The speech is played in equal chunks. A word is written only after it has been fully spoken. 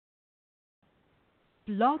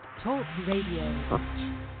Blog Talk Radio.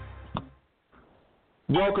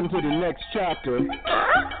 Welcome to the next chapter.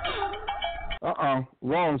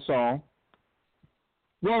 Wrong song.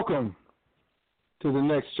 Welcome to the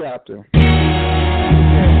next chapter. A-Town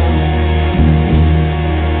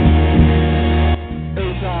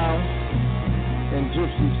and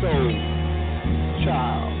Gypsy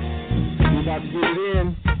Soulchild. We're about to get it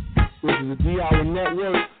in. This is the D-Hour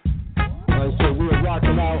Network. Like I said, we are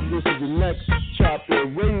rocking out. This is the next chapter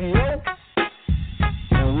radio.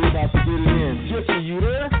 And we're about to get it in. Gypsy, you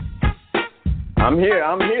there? I'm here.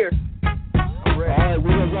 All right, we're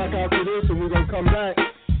going to rock out to this and we're going to come back.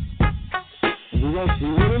 And we're going to see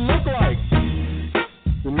what it look like.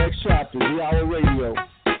 The next chapter, D-Hour Radio.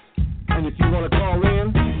 And if you want to call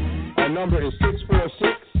in, our number is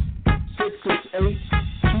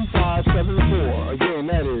 646-668-2574. Again,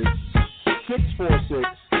 that is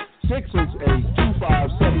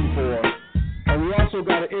 646-668-2574. And we also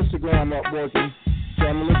got an Instagram up working, so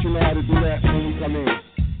I'm going to let you know how to do that when we come in.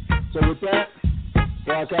 So with that,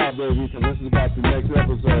 rock out, baby, because this is about the next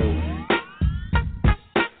episode.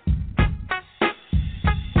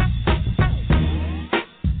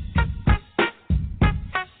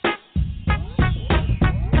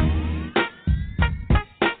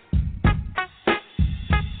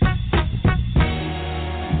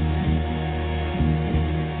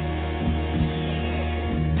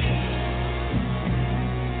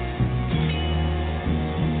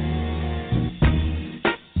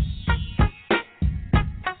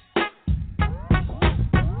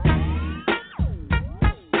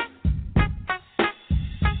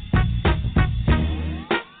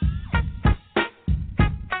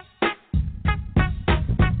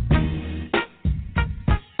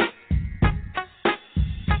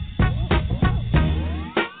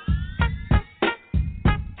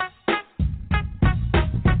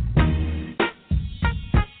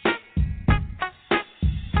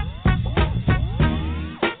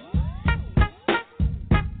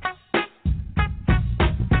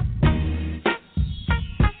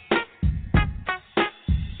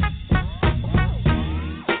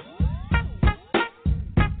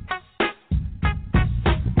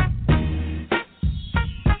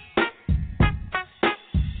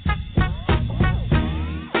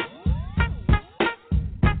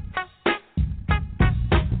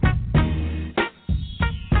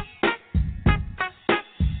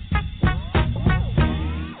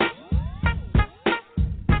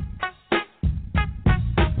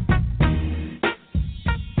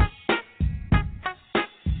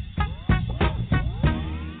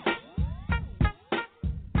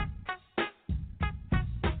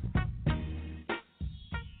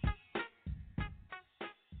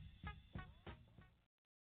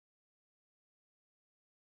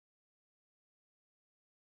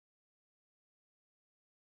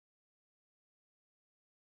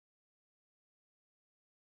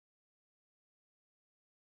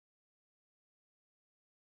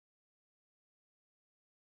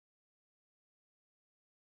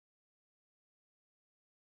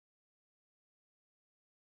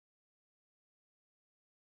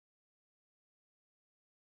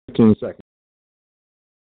 Seconds.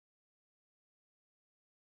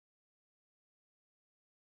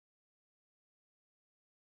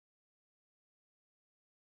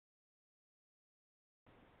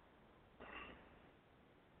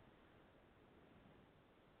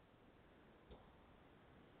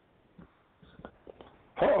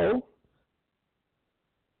 Uh-oh.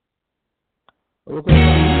 Okay.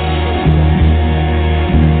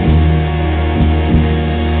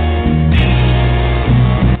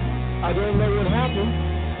 I don't know what happened,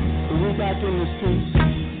 but we're back in this piece.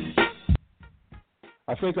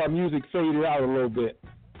 I think our music faded out a little bit.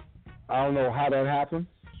 I don't know how that happened,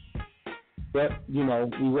 but, you know,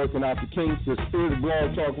 we're working out the kinks. This is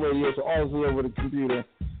Blog Talk Radio, so all is over the computer.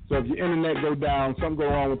 So if your internet go down, something go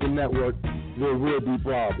wrong with the network, there will be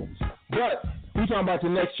problems. But we're talking about the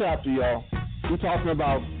next chapter, y'all. We're talking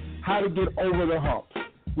about how to get over the hump.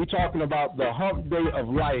 We're talking about the hump day of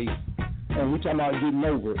life, and we're talking about getting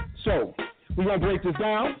over it. So we're going to break this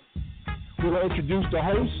down. We're going to introduce the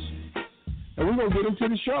host, and we're going to get into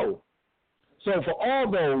the show. So for all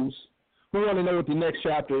those who want to know what the next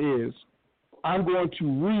chapter is, I'm going to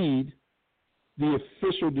read the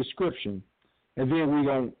official description, and then we're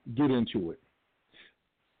going to get into it.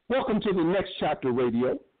 Welcome to the Next Chapter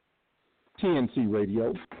Radio, TNC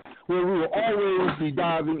Radio, where we will always be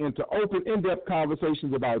diving into open, in-depth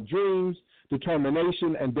conversations about dreams,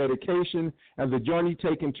 determination, and dedication, and the journey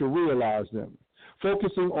taken to realize them.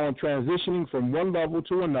 focusing on transitioning from one level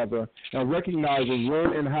to another and recognizing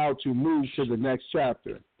when and how to move to the next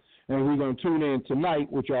chapter. And we're going to tune in tonight,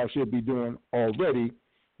 which y'all should be doing already,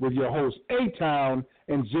 with your host, A-Town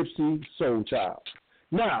and Gypsy Soulchild.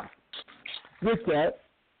 Now, with that,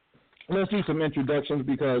 let's do some introductions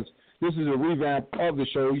because this is a revamp of the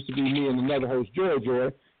show. It used to be me and another host, Joy,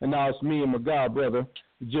 and now it's me and my god brother,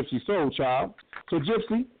 Gypsy Soulchild. So,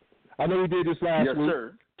 Gypsy, I know we did this last week. Yes,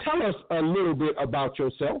 sir. Tell us a little bit about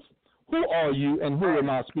yourself. Who are you and who am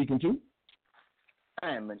I speaking to?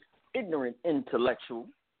 I am an ignorant intellectual.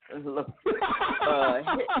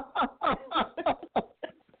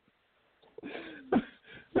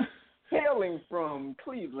 Hailing from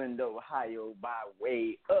Cleveland, Ohio, by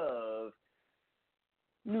way of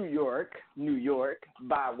New York,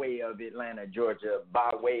 by way of Atlanta, Georgia,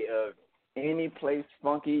 by way of any place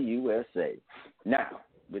funky USA. Now,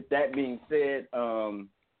 with that being said, man,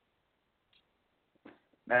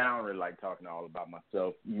 I don't really like talking all about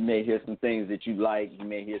myself. You may hear some things that you like, you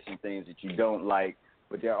may hear some things that you don't like,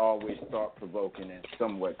 but they're always thought-provoking and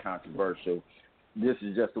somewhat controversial. This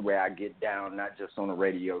is just the way I get down, not just on a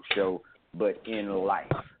radio show, but in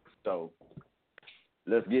life. So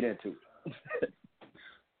let's get into it.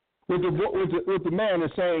 What the man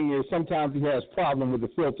is saying is sometimes he has problem with the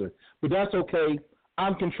filter, but that's okay.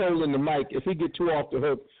 I'm controlling the mic. If he get too off the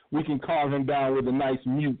hook, we can calm him down with a nice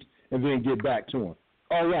mute and then get back to him.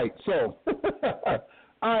 All right, so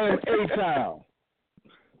I am A-Town.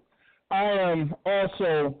 I am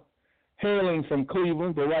also hailing from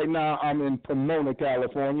Cleveland, but right now I'm in Pomona,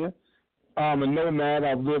 California. I'm a nomad.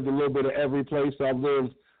 I've lived a little bit of every place. I've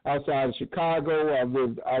lived outside of Chicago.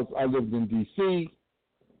 I lived in D.C.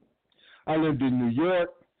 I lived in New York.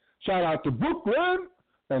 Shout out to Brooklyn.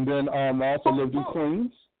 And then I also lived in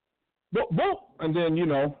Queens. And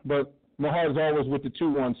then, but my heart is always with the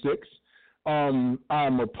 216.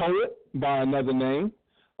 I'm a poet by another name.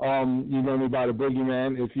 You know me by the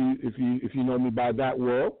Boogeyman if you know me by that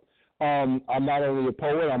world. I'm not only a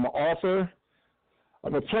poet, I'm an author.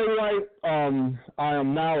 I'm a playwright. I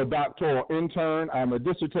am now a doctoral intern. I'm a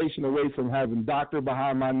dissertation away from having doctor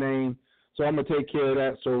behind my name. So I'm going to take care of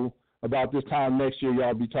that. So about this time next year,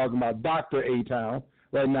 y'all be talking about Dr. A-Town.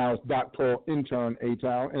 Right now it's doctoral intern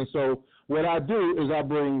A-Town. And so what I do is I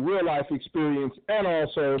bring real-life experience and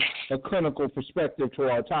also a clinical perspective to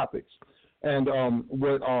our topics. And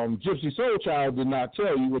what Gypsy Soulchild did not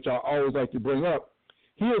tell you, which I always like to bring up,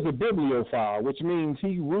 he is a bibliophile, which means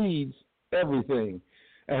he reads everything.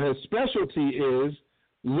 And his specialty is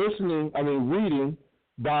reading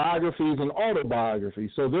biographies and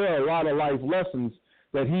autobiographies. So there are a lot of life lessons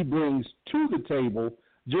that he brings to the table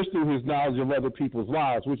just through his knowledge of other people's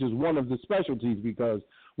lives, which is one of the specialties, because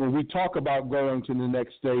when we talk about going to the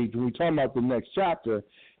next stage, when we talk about the next chapter,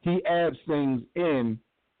 he adds things in,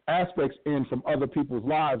 aspects in from other people's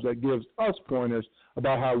lives that gives us pointers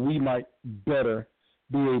about how we might better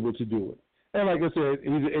be able to do it. And like I said,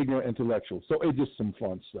 he's an ignorant intellectual, so it's just some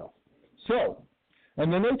fun stuff. So,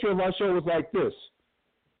 and the nature of our show is like this.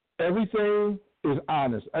 Everything is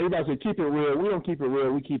honest. Everybody say, keep it real. We don't keep it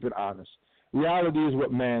real. We keep it honest. Reality is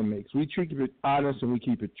what man makes. We keep it honest and we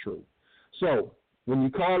keep it true. So, when you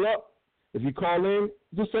call up, if you call in,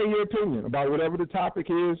 just say your opinion about whatever the topic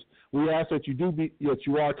is. We ask that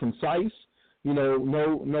you are concise.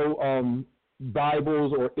 No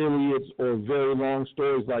Bibles or Iliads or very long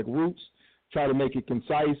stories like Roots. Try to make it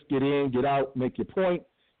concise, get in, get out, make your point,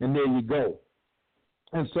 and there you go.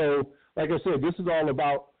 And so, like I said, this is all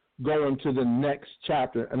about going to the next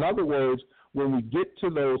chapter. In other words, when we get to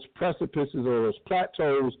those precipices or those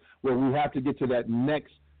plateaus where we have to get to that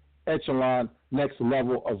next echelon, next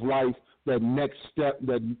level of life, that next step,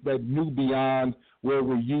 that new beyond where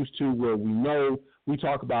we're used to, where we know, we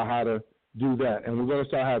talk about how to do that. And we're going to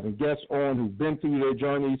start having guests on who've been through their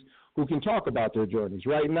journeys, who can talk about their journeys.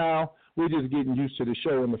 Right now, we're just getting used to the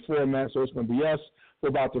show and the format, so it's going to be us for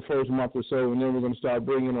about the first month or so, and then we're going to start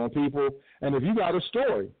bringing on people. And if you got a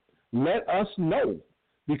story, let us know,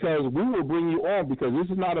 because we will bring you on, because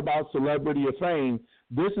this is not about celebrity or fame.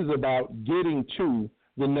 This is about getting to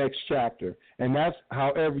the next chapter, and that's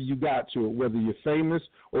however you got to it, whether you're famous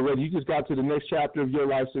or whether you just got to the next chapter of your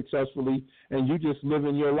life successfully and you just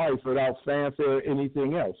living your life without fanfare or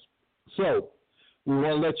anything else. So we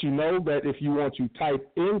want to let you know that if you want to type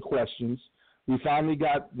in questions, we finally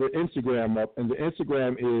got the Instagram up, and the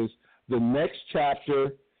Instagram is the next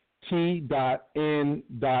chapter T.N.C,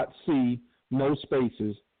 no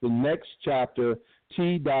spaces, the next chapter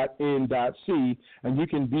T.N.C, and you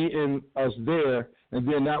can DM us there, and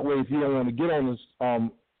then that way if you don't want to get on this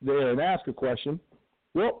there and ask a question,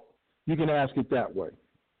 well, you can ask it that way.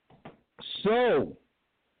 So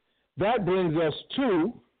that brings us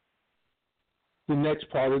to the next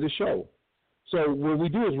part of the show. So what we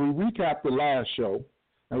do is we recap the last show,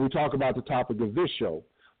 and we talk about the topic of this show.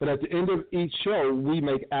 But at the end of each show, we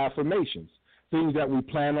make affirmations, things that we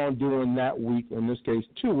plan on doing that week, in this case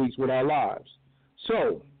 2 weeks, with our lives.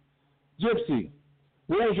 So, Gypsy,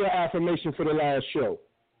 what was your affirmation for the last show?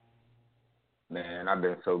 Man, I've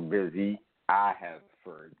been so busy, I have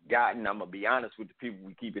forgotten. I'm going to be honest with the people.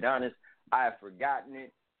 We keep it honest. I have forgotten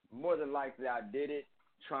it. More than likely, I did it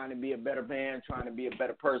trying to be a better man, trying to be a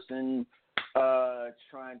better person,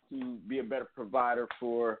 trying to be a better provider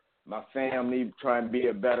for my family, trying to be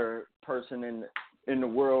a better person in the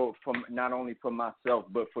world, from not only for myself,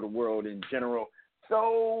 but for the world in general.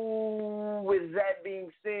 So with that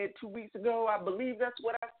being said, 2 weeks ago, I believe that's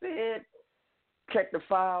what I said. Check the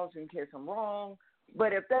files in case I'm wrong.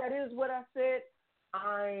 But if that is what I said,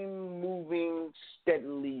 I'm moving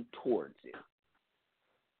steadily towards it.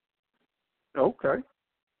 Okay.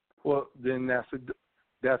 Well, then that's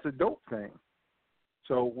a dope thing.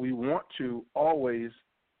 So we want to always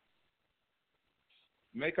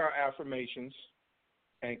make our affirmations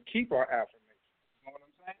and keep our affirmations. You know what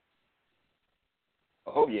I'm saying?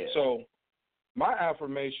 Oh, yeah. So my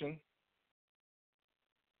affirmation,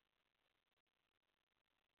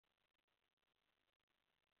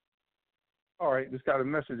 all right, just got a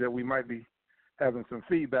message that we might be having some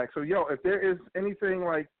feedback. So, if there is anything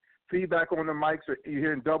like feedback on the mics or you're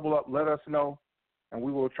hearing double up, let us know, and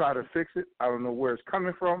we will try to fix it. I don't know where it's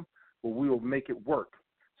coming from, but we will make it work.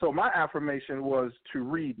 So my affirmation was to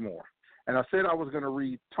read more. And I said I was going to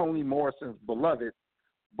read Toni Morrison's Beloved,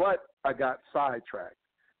 but I got sidetracked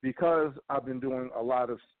because I've been doing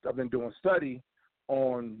study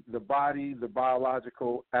on the body, the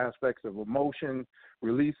biological aspects of emotion,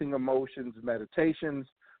 releasing emotions, meditations.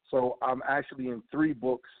 So I'm actually in 3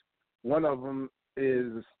 books. One of them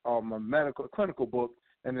is a clinical book,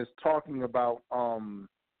 and it's talking about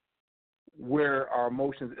where our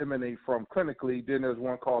emotions emanate from clinically. Then there's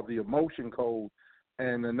one called The Emotion Code,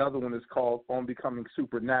 and another one is called On Becoming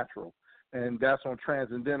Supernatural, and that's on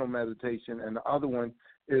transcendental meditation, and the other one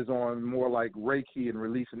is on more like Reiki and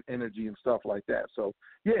releasing energy and stuff like that. So,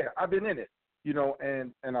 yeah, I've been in it,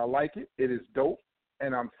 and I like it. It is dope,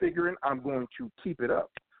 and I'm figuring I'm going to keep it up.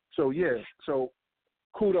 So, yeah,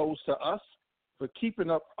 kudos to us for keeping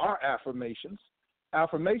up our affirmations.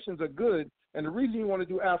 Affirmations are good, and the reason you want to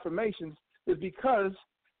do affirmations is because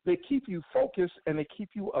they keep you focused and they keep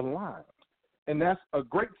you aligned. And that's a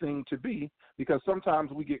great thing to be, because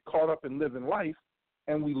sometimes we get caught up in living life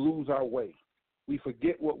and we lose our way. We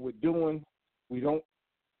forget what we're doing. We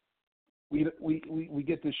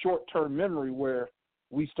get this short-term memory where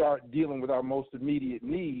we start dealing with our most immediate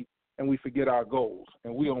need and we forget our goals,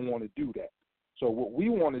 and we don't want to do that. So what we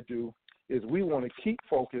want to do is we want to keep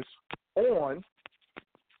focused on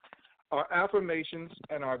our affirmations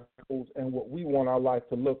and our goals and what we want our life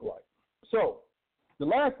to look like. So the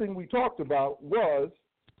last thing we talked about was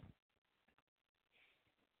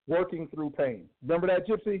working through pain. Remember that,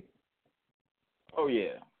 Gypsy? Oh,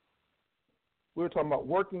 yeah. We were talking about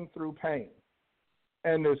working through pain.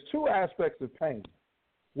 And there's 2 aspects of pain: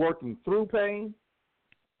 working through pain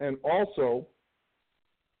and also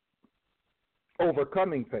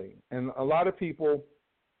overcoming pain. And a lot of people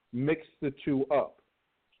mix the 2 up.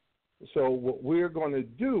 So what we're going to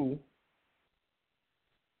do,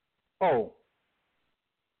 I'm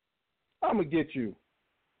going to get you.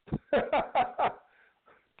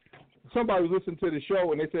 Somebody was listening to the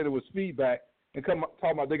show and they said it was feedback and talking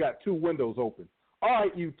about they got 2 windows open. All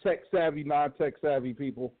right, you tech-savvy, non-tech-savvy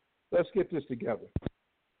people, let's get this together.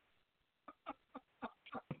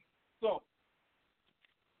 So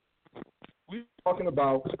we're talking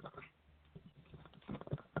about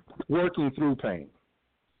working through pain,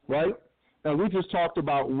 right? And we just talked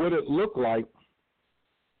about what it looked like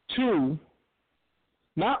to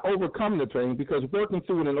not overcome the pain, because working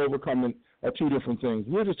through it and overcoming are 2 different things.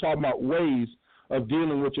 We're just talking about ways of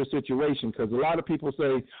dealing with your situation, because a lot of people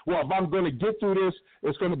say, well, if I'm going to get through this,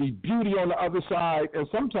 it's going to be beauty on the other side, and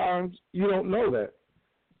sometimes you don't know that.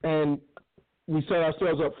 And we set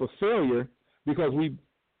ourselves up for failure because we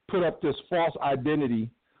put up this false identity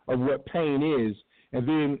of what pain is, and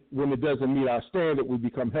then when it doesn't meet our standard, we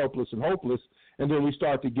become helpless and hopeless, and then we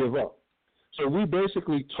start to give up. So we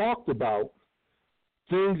basically talked about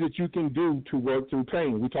things that you can do to work through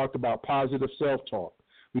pain. We talked about positive self-talk.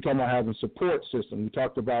 We talked about having support system. We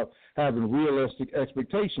talked about having realistic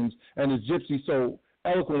expectations. And as Gypsy so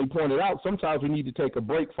eloquently pointed out, sometimes we need to take a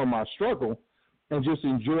break from our struggle and just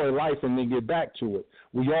enjoy life and then get back to it.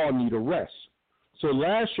 We all need a rest. So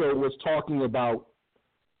last show was talking about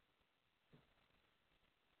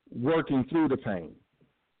working through the pain.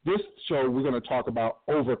 This show, we're going to talk about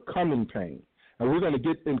overcoming pain. And we're going to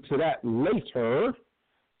get into that later,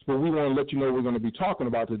 but we want to let you know what we're going to be talking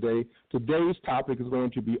about today. Today's topic is going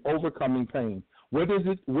to be overcoming pain. What do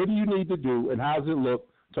you need to do, and how does it look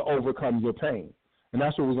to overcome your pain? And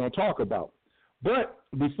that's what we're going to talk about. But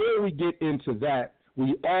before we get into that,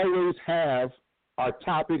 we always have our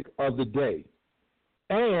topic of the day.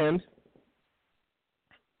 And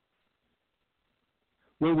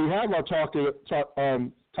when we have our topic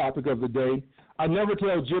of the day, I never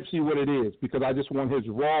tell Gypsy what it is because I just want his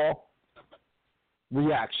raw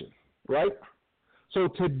reaction, right? So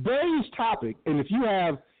today's topic, and if you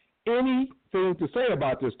have anything to say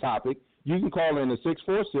about this topic, you can call in at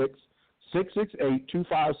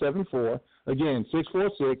 646-668-2574. Again,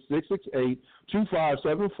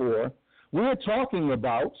 646-668-2574. We're talking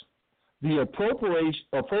about the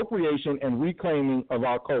appropriation and reclaiming of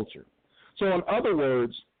our culture. So in other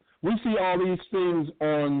words, we see all these things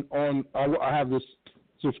on I have this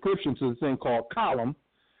subscription to this thing called Column.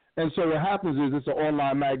 And so what happens is it's an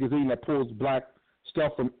online magazine that pulls black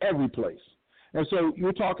stuff from every place. And so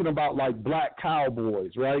you're talking about like black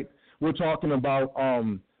cowboys, right? We're talking about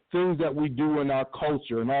things that we do in our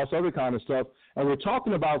culture and all this other kind of stuff. And we're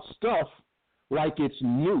talking about stuff like it's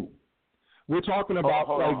new. We're talking about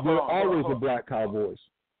we're always the black cowboys.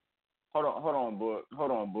 Hold on,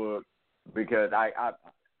 Book. Because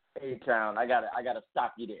A-Town, I gotta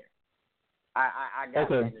stop you there. I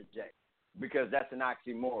gotta interject because that's an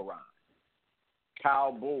oxymoron.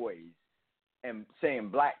 Cowboys and saying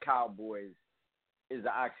black cowboys is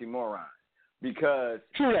an oxymoron because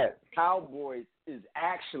cowboys is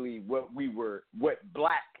actually what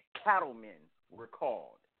black cattlemen were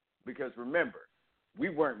called. Because remember, we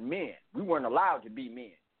weren't men. We weren't allowed to be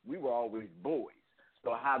men. We were always boys.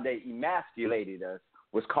 So how they emasculated us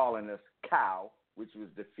was calling us cow, which was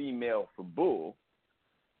the female for bull,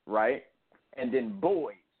 right? And then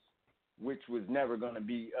boys, which was never going to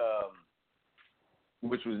be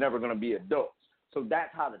adults. So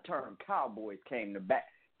that's how the term cowboys came to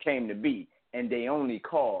be, and they only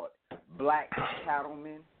called black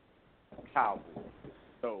cattlemen cowboys.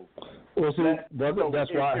 So, that's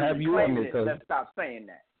why I have you on this. Let's stop saying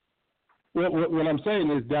that. Well, what I'm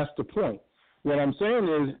saying is that's the point. What I'm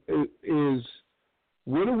saying is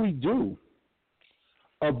what do we do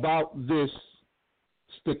about this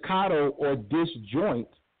staccato or disjoint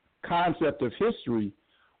concept of history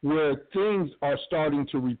where things are starting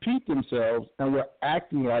to repeat themselves and we're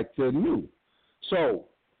acting like they're new? So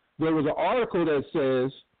there was an article that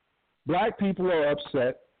says black people are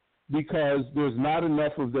upset because there's not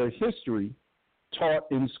enough of their history taught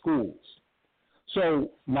in schools.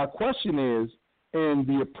 So my question is, in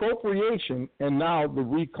the appropriation and now the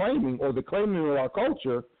reclaiming or the claiming of our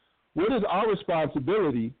culture, what is our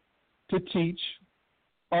responsibility to teach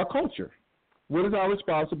our culture? What is our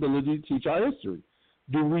responsibility to teach our history?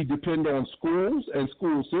 Do we depend on schools and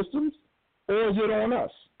school systems, or is it on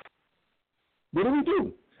us? What do we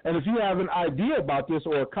do? And if you have an idea about this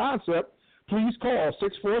or a concept, please call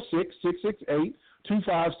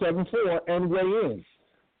 646-668-2574 and weigh in.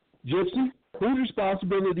 Gypsy, whose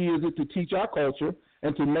responsibility is it to teach our culture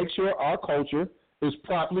and to make sure our culture is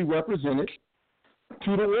properly represented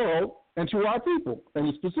to the world and to our people,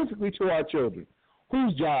 and specifically to our children?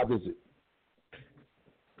 Whose job is it?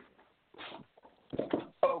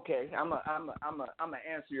 Okay, I'm gonna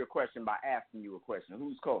answer your question by asking you a question.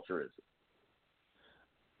 Whose culture is it?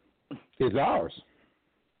 It's ours.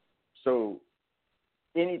 So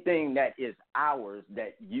anything that is ours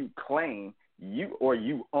that you claim you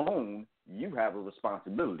own, you have a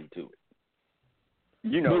responsibility to it.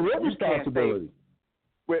 You know, what responsibility?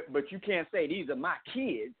 But you can't say these are my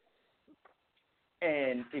kids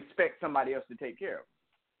and expect somebody else to take care of them.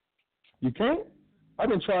 You can't? I've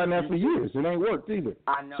been trying that for years. It ain't worked either.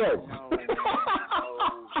 I know,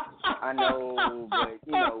 I know, but,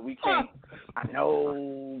 you know, we can't. I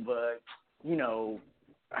know, but, you know,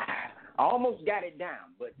 I almost got it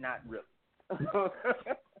down, but not really. But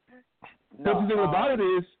the thing about it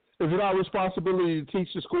is it our responsibility to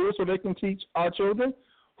teach the schools so they can teach our children?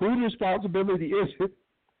 Whose responsibility is it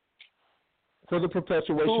for the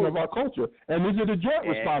perpetuation of our culture? And is it a joint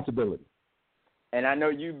responsibility? And I know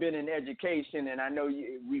you've been in education, and I know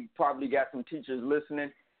we probably got some teachers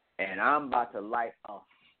listening, and I'm about to light a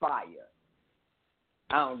fire.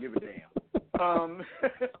 I don't give a damn.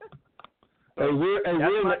 We're in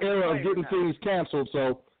the era of getting things canceled,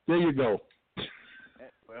 so there you go.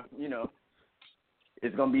 Well, you know,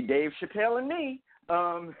 it's going to be Dave Chappelle and me.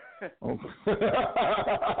 All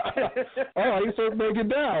right, so break it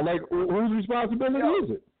down. Like, whose responsibility is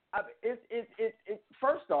it? It's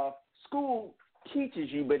first off, school teaches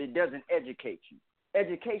you, but it doesn't educate you.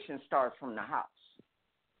 education starts from the house.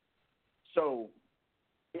 So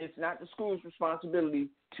it's not the school's responsibility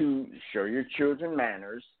to show your children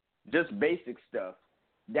manners, just basic stuff.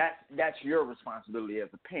 That's your responsibility as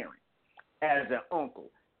a parent, as an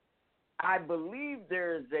uncle. I believe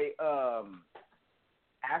there's a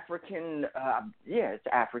African, it's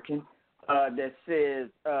African, that says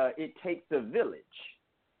it takes a village.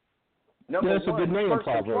 Number That's one, a Ghanaian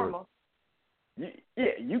proverb. Foremost,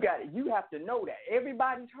 you got it. You have to know that.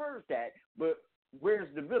 Everybody's heard that, but where's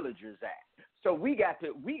the villagers at? So we got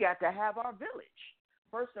to have our village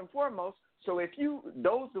first and foremost. So if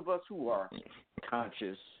those of us who are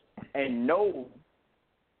conscious and know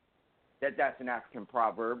that that's an African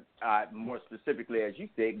proverb, more specifically, as you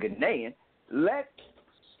said, Ghanaian, let's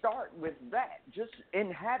start with that. Just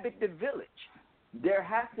inhabit the village. There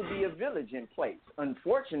has to be a village in place.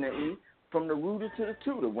 Unfortunately, from the rooter to the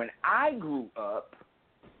tutor, when I grew up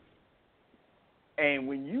and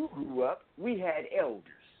when you grew up, we had elders.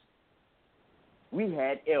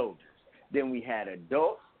 Then we had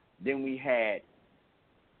adults. Then we had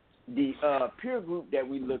the peer group that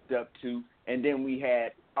we looked up to, and then we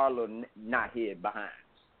had our little knothead behind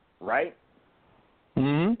us, right?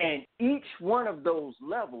 Mm-hmm. And each one of those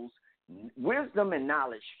levels, wisdom and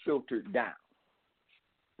knowledge filtered down,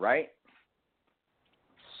 right?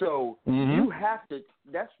 So you have to,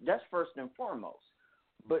 that's first and foremost.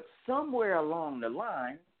 But somewhere along the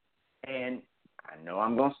line, and I know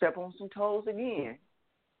I'm going to step on some toes again,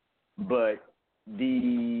 but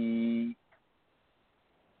the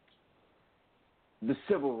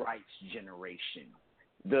civil rights generation,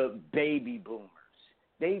 the baby boomers,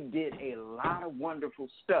 they did a lot of wonderful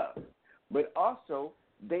stuff, but also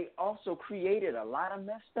they also created a lot of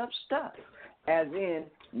messed up stuff. As in,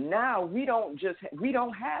 now we don't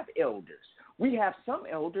have elders. We have some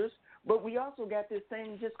elders, but we also got this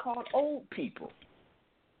thing just called old people.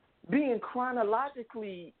 Being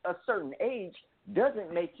chronologically a certain age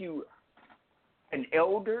doesn't make you an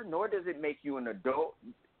elder, nor does it make you an adult.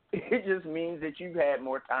 It just means that you've had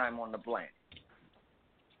more time on the planet.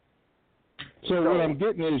 So what I'm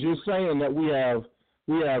getting is you're saying that we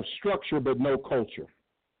have structure but no culture.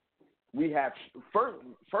 We have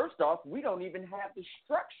first off, we don't even have the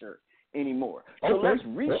structure anymore. So okay. let's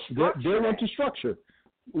restructure. They're into structure.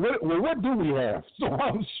 What do we have? So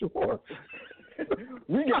I'm sure.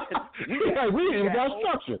 we ain't got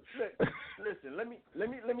structure. Listen, let me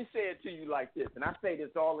say it to you like this, and I say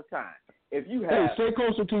this all the time. If you have, stay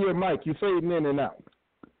closer to your mic. You're fading in and out.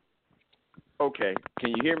 Okay, can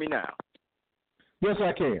you hear me now? Yes,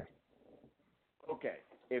 I can. Okay,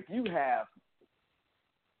 if you have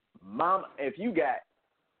mom, if you got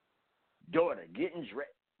daughter getting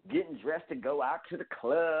dressed to go out to the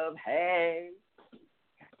club, hey,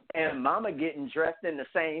 and mama getting dressed in the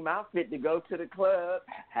same outfit to go to the club,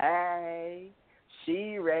 hey,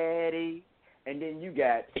 she ready, and then you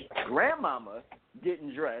got grandmama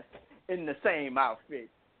getting dressed in the same outfit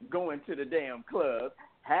going to the damn club,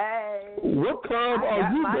 hey. What club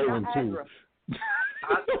are you going to?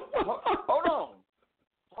 Hold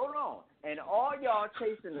on. And all y'all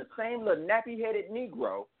chasing the same little nappy-headed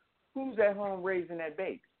Negro. Who's at home raising that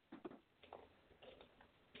baby?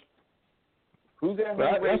 Who's at home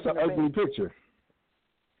raising that baby? That's an ugly picture.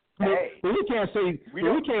 Hey, we can't say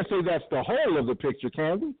that's the whole of the picture,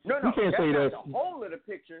 can we? No, we can't say that's the whole of the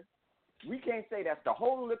picture. We can't say that's the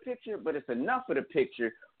whole of the picture, but it's enough of the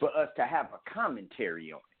picture for us to have a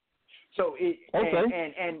commentary on it. So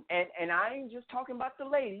and I ain't just talking about the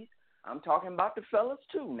ladies. I'm talking about the fellas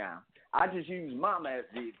too now. I just use mama as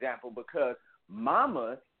the example because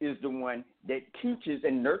mama is the one that teaches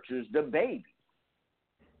and nurtures the baby.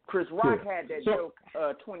 Chris Rock had that joke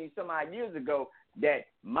 20-some-odd years ago that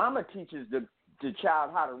mama teaches the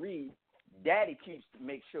child how to read. Daddy keeps to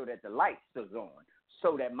make sure that the lights are on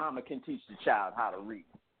so that mama can teach the child how to read.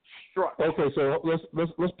 Structure. Okay, so let's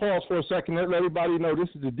pause for a second. Let everybody know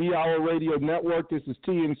this is the D-Hour Radio Network. This is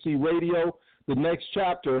TNC Radio, the next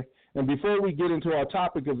chapter. And before we get into our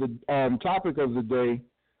topic of the day,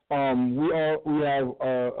 we have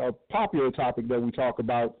a popular topic that we talk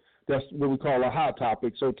about. That's what we call a hot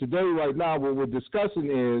topic. So today, right now, what we're discussing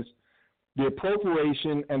is the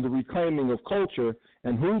appropriation and the reclaiming of culture,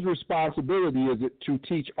 and whose responsibility is it to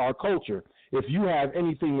teach our culture? If you have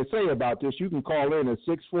anything to say about this, you can call in at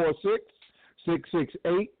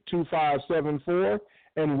 646-668-2574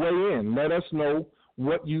 and weigh in. Let us know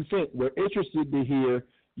what you think. We're interested to hear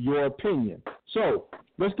your opinion. So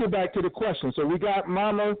let's get back to the question. So we got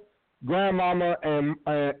mama, grandmama, and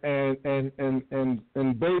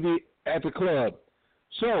baby at the club.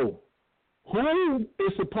 So who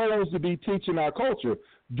is supposed to be teaching our culture?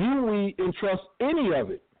 do we entrust any of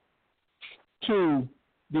it to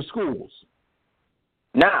the schools?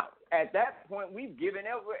 Now, at that point, we've given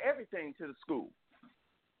over everything to the school.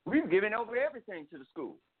 We've given over everything to the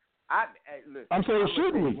school. Listen, I'm saying,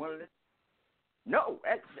 shouldn't we? No.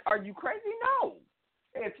 Are you crazy? No.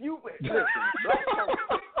 If you listen, black folks,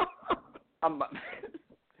 I'm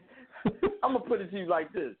gonna put it to you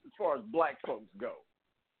like this: as far as black folks go,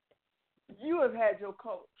 you have had your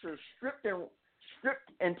culture stripped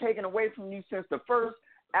and taken away from you since the first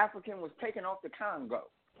African was taken off the Congo.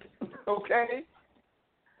 Okay,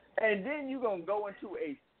 and then you're gonna go into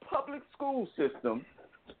a public school system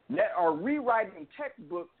that are rewriting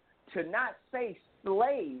textbooks to not say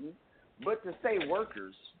slaves, but to say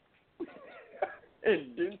workers.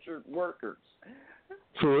 Indentured workers.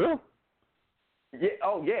 For real? Yeah.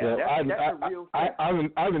 Oh, yeah. That's a real thing.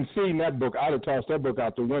 I haven't seen that book. I'd have tossed that book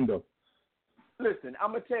out the window. Listen,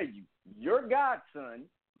 I'm going to tell you, your godson,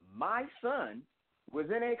 my son, was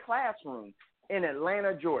in a classroom in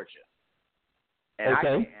Atlanta, Georgia. And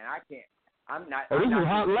okay. I can't. I'm not. Oh, this is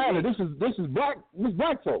hot Atlanta. This is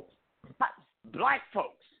black folks. Black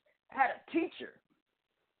folks had a teacher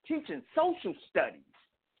teaching social studies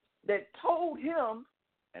that told him,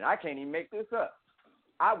 and I can't even make this up,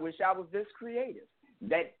 I wish I was this creative,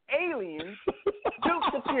 that aliens built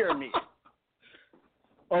the pyramid.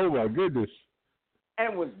 Oh, my goodness.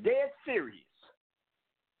 And was dead serious.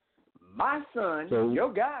 My son,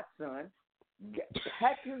 your godson,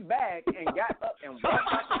 packed his bag and got up and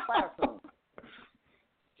walked out the classroom.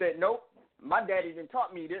 Said, nope, my daddy done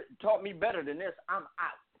taught me better than this. I'm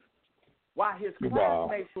out. While his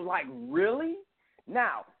classmates were like, really?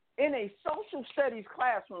 Now, in a social studies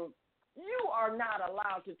classroom, you are not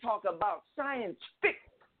allowed to talk about science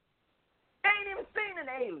fiction. They ain't even seen an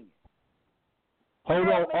alien. Hold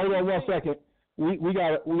on 1 second. We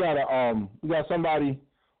got somebody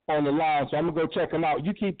on the line, so I'm gonna go check them out.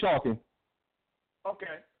 You keep talking.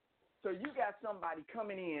 Okay. So you got somebody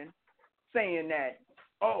coming in saying that,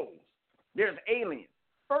 oh, there's aliens.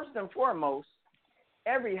 First and foremost,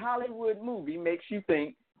 every Hollywood movie makes you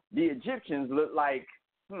think the Egyptians look like,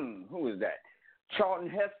 who is that? Charlton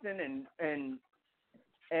Heston and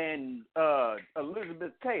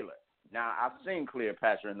Elizabeth Taylor. Now, I've seen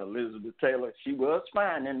Cleopatra and Elizabeth Taylor. She was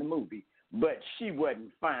fine in the movie, but she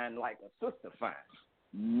wasn't fine like a sister fine.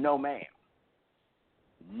 No, ma'am.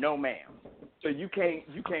 No, ma'am. So you can't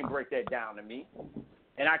break that down to me,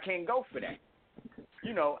 and I can't go for that.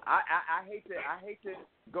 You know, I hate to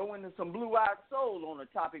go into some blue-eyed soul on the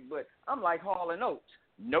topic, but I'm like Hall and Oates.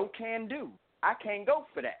 No can do. I can't go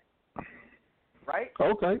for that. Right?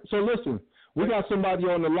 Okay. So listen, we got somebody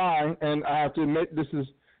on the line, and I have to admit this is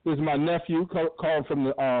my nephew called from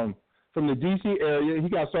the D.C. area. He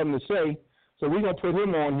got something to say, so we're gonna put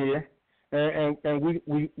him on here, and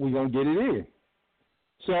we gonna get it in.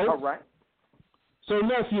 So, all right. So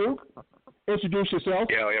nephew, introduce yourself.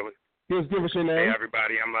 Yeah. Just give us your name. Hey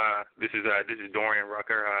everybody, this is Dorian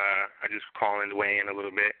Rucker. I just calling to weigh in a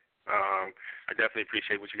little bit. I definitely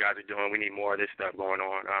appreciate what you guys are doing. We need more of this stuff going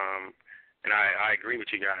on. And I agree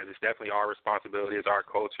with you guys. It's definitely our responsibility as our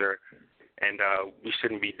culture, and we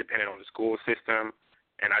shouldn't be dependent on the school system.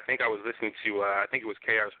 And I think I was listening to, I think it was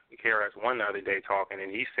KRS-One the other day talking,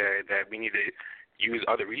 and he said that we need to use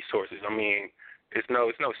other resources. I mean, it's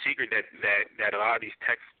no secret that a lot of these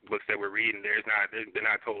textbooks that we're reading, they're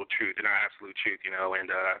not total truth. They're not absolute truth, you know. And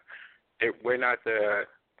we're not the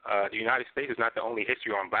United States is not the only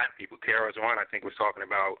history on black people. KRS-One, I think, was talking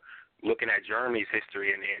about looking at Germany's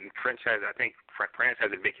history, and France has a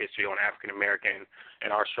big history on African American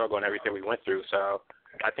and our struggle and everything we went through. So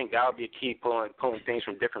I think that would be a key, pulling things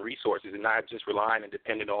from different resources and not just relying and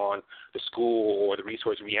dependent on the school or the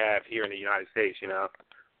resources we have here in the United States, you know.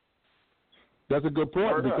 That's a good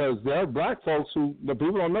point, because there are black folks the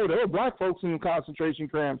people don't know, there were black folks in concentration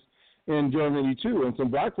camps in Germany too, and some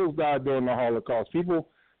black folks died during the Holocaust. People,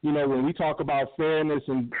 you know, when we talk about fairness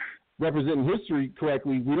and representing history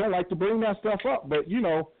correctly, we don't like to bring that stuff up. But you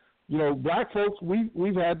know, black folks,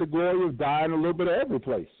 we've had the glory of dying a little bit of every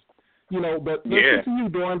place. You know, but listen to you,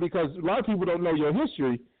 Doran, because a lot of people don't know your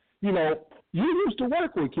history. You know, you used to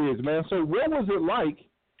work with kids, man. So what was it like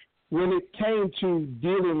when it came to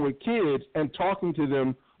dealing with kids and talking to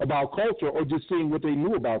them about culture, or just seeing what they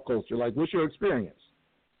knew about culture? Like, what's your experience?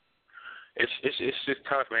 It's just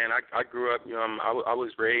tough, man. I grew up, you know, I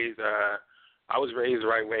was raised the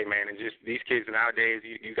right way, man. And just these kids nowadays,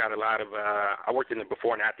 you got a lot of. I worked in the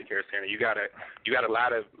before and after care center. You got a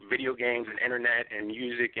lot of video games and internet and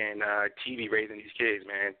music and TV raising these kids,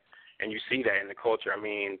 man. And you see that in the culture. I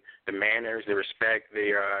mean, the manners, the respect,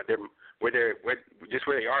 their where they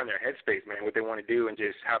are in their headspace, man, what they want to do and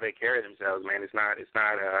just how they carry themselves, man. It's not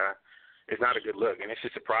a good look, and it's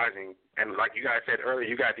just surprising. And like you guys said earlier,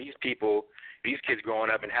 you got these people, these kids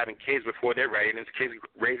growing up and having kids before they're ready, and it's kids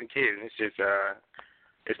raising kids, and it's just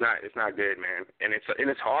it's not good, man. And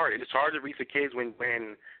it's hard. It's hard to reach the kids when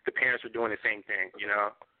the parents are doing the same thing, you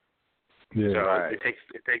know. Yeah, so right. it takes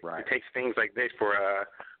things like this for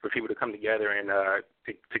people to come together and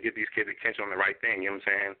to get these kids' attention on the right thing. You know what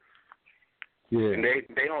I'm saying? Yeah. And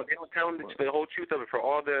they don't tell them the whole truth of it for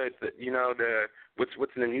all the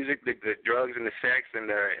what's in the music, the drugs and the sex and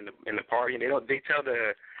the party. And they tell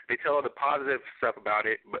all the positive stuff about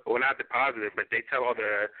it, or not the positive, but they tell all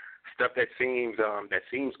the stuff that seems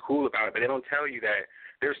cool about it. But they don't tell you that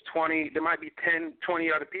there might be 10, 20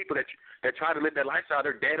 other people that try to live that lifestyle.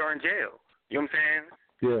 They're dead or in jail. You know what I'm saying?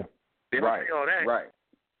 Yeah. They don't say all that. Right.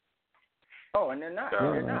 Oh, and they're not.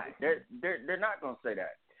 They're not. They're not going to say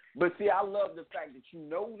that. But see, I love the fact that you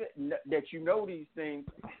know these things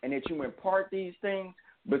and that you impart these things.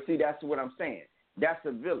 But see, that's what I'm saying. That's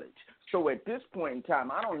a village. So at this point in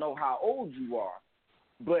time, I don't know how old you are,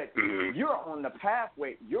 but you're on the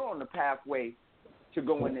pathway. You're on the pathway to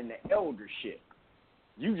going into eldership.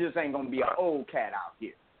 You just ain't gonna be an old cat out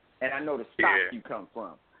here. And I know the stock you come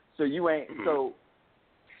from. So you ain't.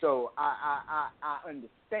 So I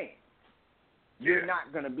understand. You're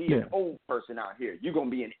not going to be an old person out here. You're going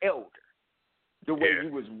to be an elder, the way you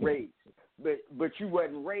was raised. But you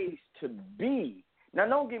wasn't raised to be. Now,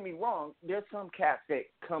 don't get me wrong. There's some cats that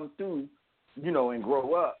come through, you know, and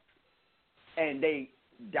grow up, and they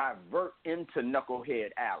divert into Knucklehead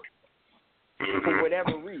Alley for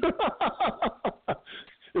whatever reason.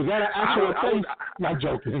 Is that an actual thing? Not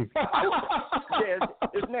joking.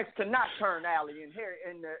 It's next to Not Turn Alley in here.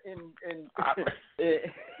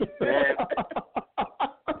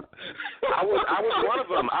 I was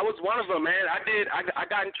one of them. Man. I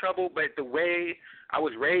got in trouble, but the way I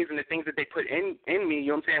was raised and the things that they put in me, you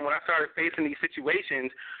know what I'm saying? When I started facing these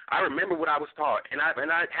situations, I remember what I was taught, and I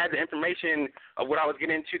had the information of what I was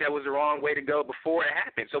getting into that was the wrong way to go before it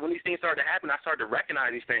happened. So when these things started to happen, I started to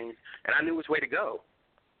recognize these things, and I knew which way to go.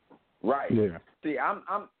 Right. Yeah. See, I'm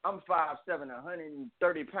 5'7",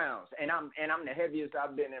 130 pounds, and I'm the heaviest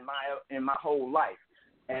I've been in my whole life.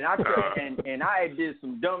 And I and I did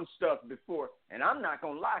some dumb stuff before, and I'm not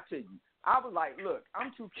gonna lie to you. I was like, look,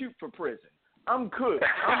 I'm too cute for prison. I'm good.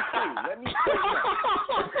 I'm cool. Let me tell you.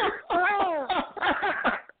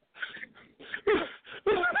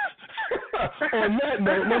 On that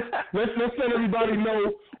note, let's let everybody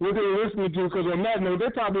know what they're listening to, because on that note,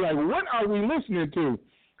 they're probably like, what are we listening to?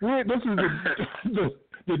 This is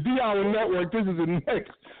the D-Hour Network. This is the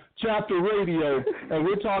Next Chapter Radio, and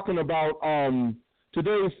we're talking about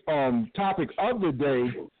today's topic of the day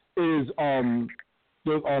is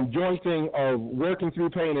the joint thing of working through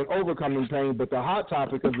pain and overcoming pain. But the hot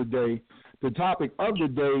topic of the day, the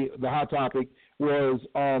hot topic was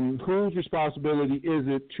whose responsibility is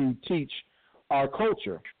it to teach our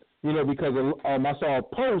culture? You know, because I saw a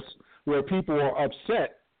post where people were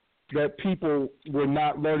upset that people were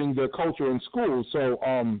not learning their culture in school. So,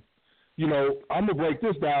 you know, I'm going to break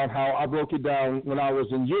this down how I broke it down when I was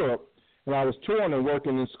in Europe and I was touring and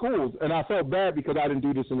working in schools. And I felt bad because I didn't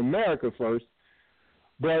do this in America first.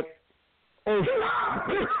 But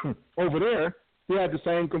over there, we had the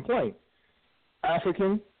same complaint.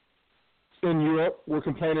 Africans in Europe were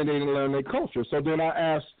complaining they didn't learn their culture. So then I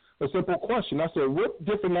asked a simple question. I said, what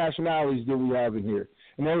different nationalities do we have in here?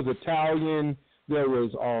 And there was Italian, there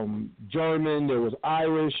was German, there was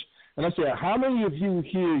Irish. And I said, how many of you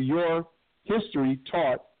hear your history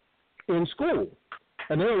taught in school?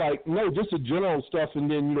 And they were like, no, just the general stuff, and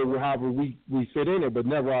then, you know, however we fit in it, but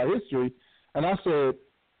never our history. And I said,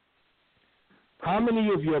 how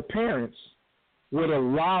many of your parents would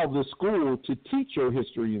allow the school to teach your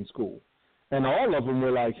history in school? And all of them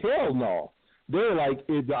were like, hell no. They were like,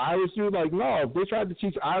 the Irish dude, like, no, if they tried to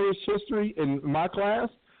teach Irish history in my class,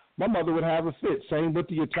 my mother would have a fit. Same with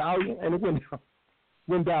the Italian, and it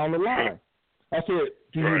went down the line. I said,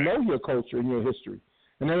 do you know your culture and your history?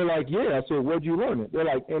 And they were like, yeah. I said, where'd you learn it? They're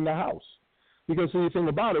like, in the house. Because see, the thing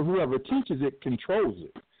about it, whoever teaches it controls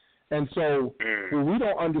it. And so what we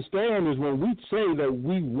don't understand is when we say that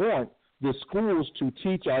we want the schools to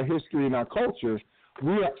teach our history and our culture,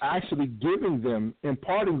 we are actually giving them,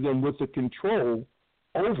 imparting them with the control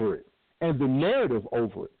over it and the narrative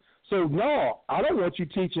over it. So, no, I don't want you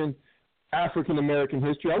teaching African American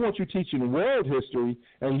history. I want you teaching world history,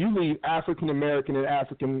 and you leave African American and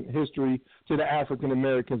African history to the African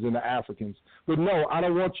Americans and the Africans. But no, I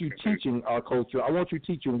don't want you teaching our culture. I want you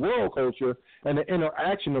teaching world culture and the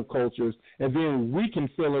interaction of cultures, and then we can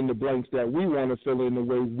fill in the blanks that we want to fill in the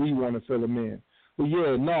way we want to fill them in. But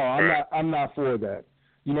yeah, no, I'm not for that.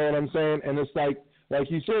 You know what I'm saying? And it's like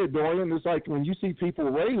you said, Dorian, it's like when you see people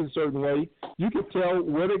raised a certain way, you can tell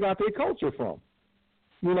where they got their culture from.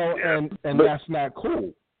 You know, and that's not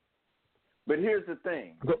cool. But here's the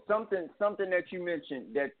thing. Something that you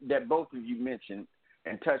mentioned, that both of you mentioned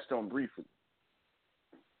and touched on briefly.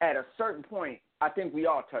 At a certain point, I think we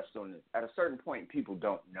all touched on this. At a certain point, people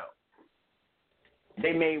don't know.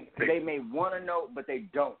 They may want to know, but they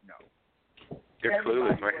don't know.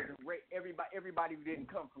 Everybody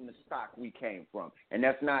didn't come from the stock we came from, and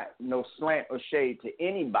that's not no slant or shade to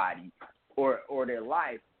anybody or their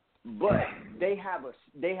life. But they have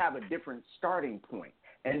a different starting point,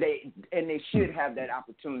 and they should have that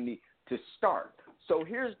opportunity to start. So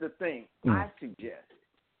here's the thing I suggest: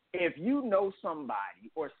 if you know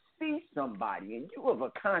somebody or see somebody, and you have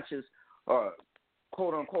a conscious or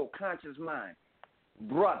quote unquote conscious mind,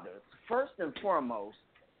 brothers, first and foremost,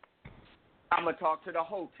 I'm gonna talk to the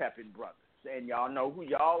Hotepin brothers, and y'all know who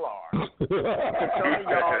y'all are. Some of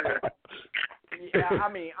y'all,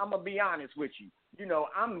 I'm gonna be honest with you. You know,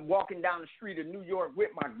 I'm walking down the street of New York with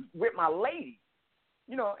my lady,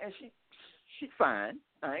 you know, and she fine.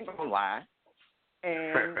 I ain't gonna lie.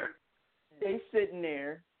 And they sitting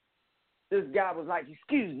there. This guy was like,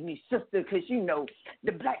 "Excuse me, sister, because you know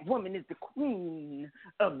the black woman is the queen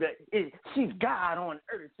of she's God on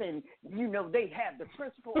earth, and you know they have the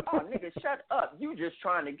principle." Oh, nigga, shut up! You just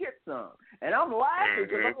trying to get some, and I'm laughing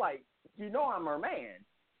because I'm like, you know, I'm her man.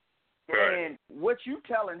 And what you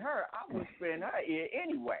telling her, I whisper in her ear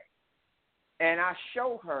anyway. And I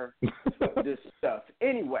show her this stuff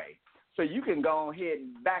anyway. So you can go ahead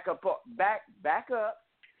and back up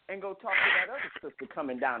and go talk to that other sister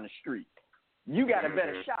coming down the street. You got a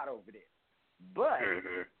better shot over there. But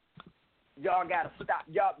y'all got to stop.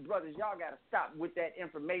 Y'all got to stop with that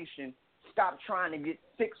information. Stop trying to get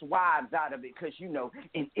 6 wives out of it because, you know,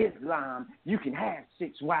 in Islam, you can have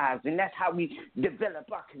 6 wives, and that's how we develop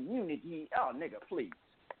our community. Oh, nigga, please.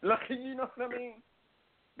 Look, you know what I mean?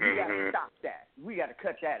 We got to stop that. We got to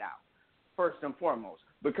cut that out, first and foremost,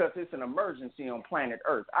 because it's an emergency on planet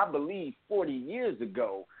Earth. I believe 40 years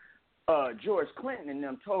ago, George Clinton and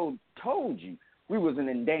them told you we was an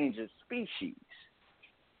endangered species.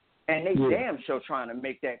 And they damn sure trying to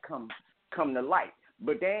make that come to light.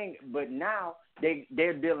 But now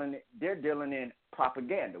they're dealing in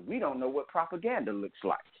propaganda. We don't know what propaganda looks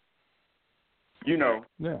like. You know.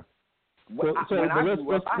 Yeah.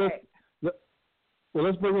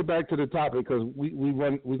 Let's bring it back to the topic because we're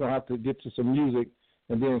gonna have to get to some music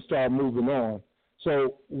and then start moving on.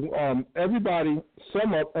 So everybody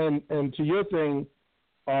sum up and to your thing,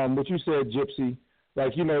 what you said, Gypsy.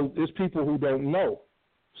 Like, you know, there's people who don't know.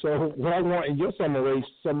 So what I want in your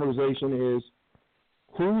summarization is,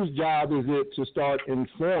 whose job is it to start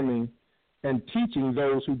informing and teaching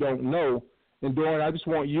those who don't know? And Dorian, I just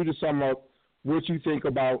want you to sum up what you think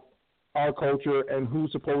about our culture and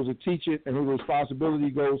who's supposed to teach it and who the responsibility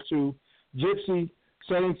goes to. Gypsy,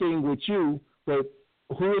 same thing with you, but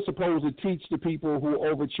who is supposed to teach the people who are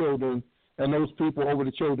over children and those people over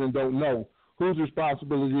the children don't know? Whose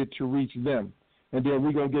responsibility to reach them? And then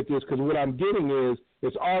we're going to get this, because what I'm getting is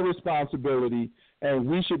it's our responsibility, and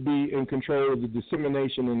we should be in control of the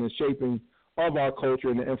dissemination and the shaping of our culture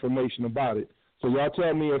and the information about it. So y'all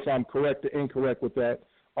tell me if I'm correct or incorrect with that.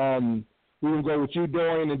 We're going to go with you,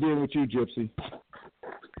 Dorian, and then with you, Gypsy.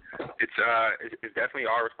 It's definitely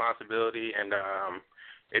our responsibility, and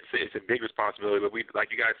it's a big responsibility. But we,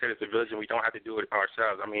 like you guys said, it's a village, and we don't have to do it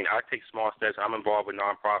ourselves. I mean, I take small steps. I'm involved with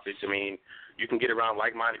nonprofits. I mean, you can get around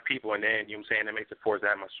like-minded people, and then, you know what I'm saying, that makes the force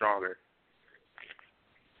that much stronger.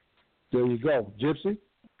 There you go. Gypsy?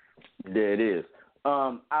 There it is.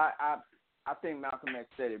 I think Malcolm X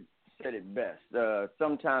said it best.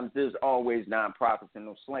 Sometimes there's always nonprofits and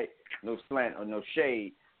no slant or no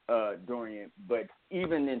shade, Dorian. But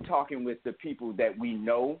even in talking with the people that we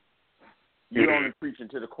know, you're only preaching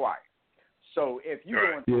to the choir. So if you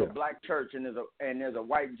go into a black church and there's a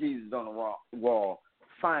white Jesus on the wall,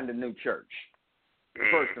 find a new church,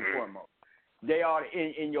 first and foremost. They ought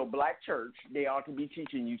in your black church, they ought to be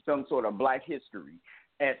teaching you some sort of black history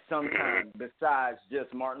at some time besides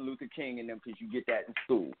just Martin Luther King and them, because you get that in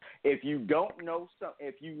school. If you don't know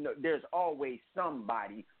there's always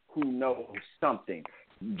somebody who knows something.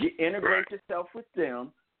 Integrate yourself with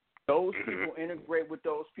them. Those people integrate with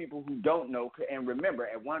those people who don't know. And remember,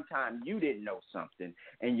 at one time, you didn't know something.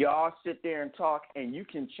 And y'all sit there and talk, and you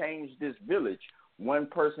can change this village one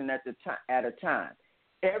person at a time.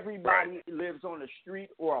 Everybody lives on a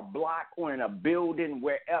street or a block or in a building,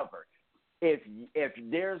 wherever. If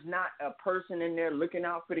there's not a person in there looking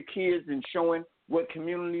out for the kids and showing what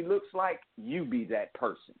community looks like, you be that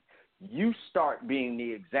person. You start being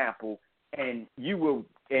the example, and you will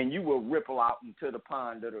ripple out into the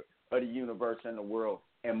pond of the universe and the world,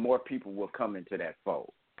 and more people will come into that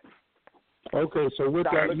fold. Okay, so with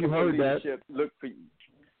that, you heard that. Look for you.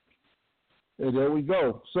 And there we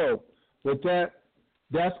go. So with that,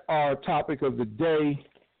 that's our topic of the day,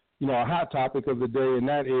 our hot topic of the day, and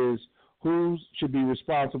that is who should be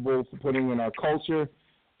responsible for putting in our culture.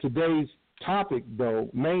 Today's topic, though,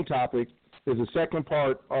 main topic, is the second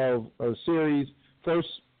part of a series. First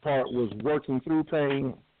part was working through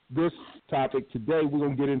pain. This topic today we're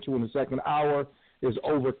going to get into in the second hour is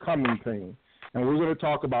overcoming pain. And we're going to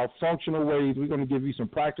talk about functional ways. We're going to give you some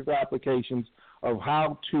practical applications of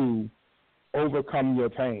how to overcome your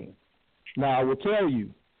pain. Now, I will tell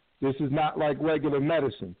you, this is not like regular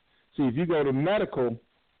medicine. See, if you go to medical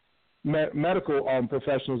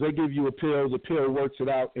professionals, they give you a pill, the pill works it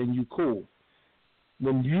out, and you cool.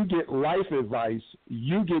 When you get life advice,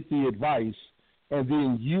 you get the advice, and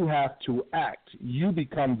then you have to act. You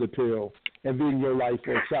become the pill, and then your life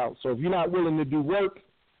works out. So if you're not willing to do work,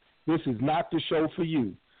 this is not the show for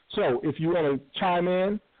you. So if you want to chime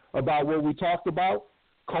in about what we talked about,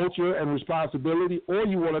 culture and responsibility, or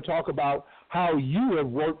you want to talk about how you have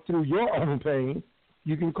worked through your own pain,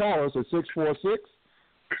 you can call us at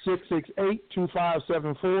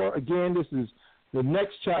 646-668-2574. Again, this is the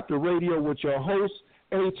Next Chapter Radio with your host,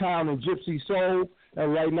 A-Town and Gypsy Soul.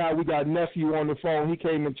 And right now we got Nephew on the phone. He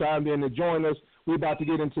came and chimed in to join us. We're about to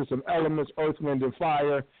get into some elements, earth, wind, and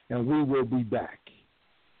fire, and we will be back.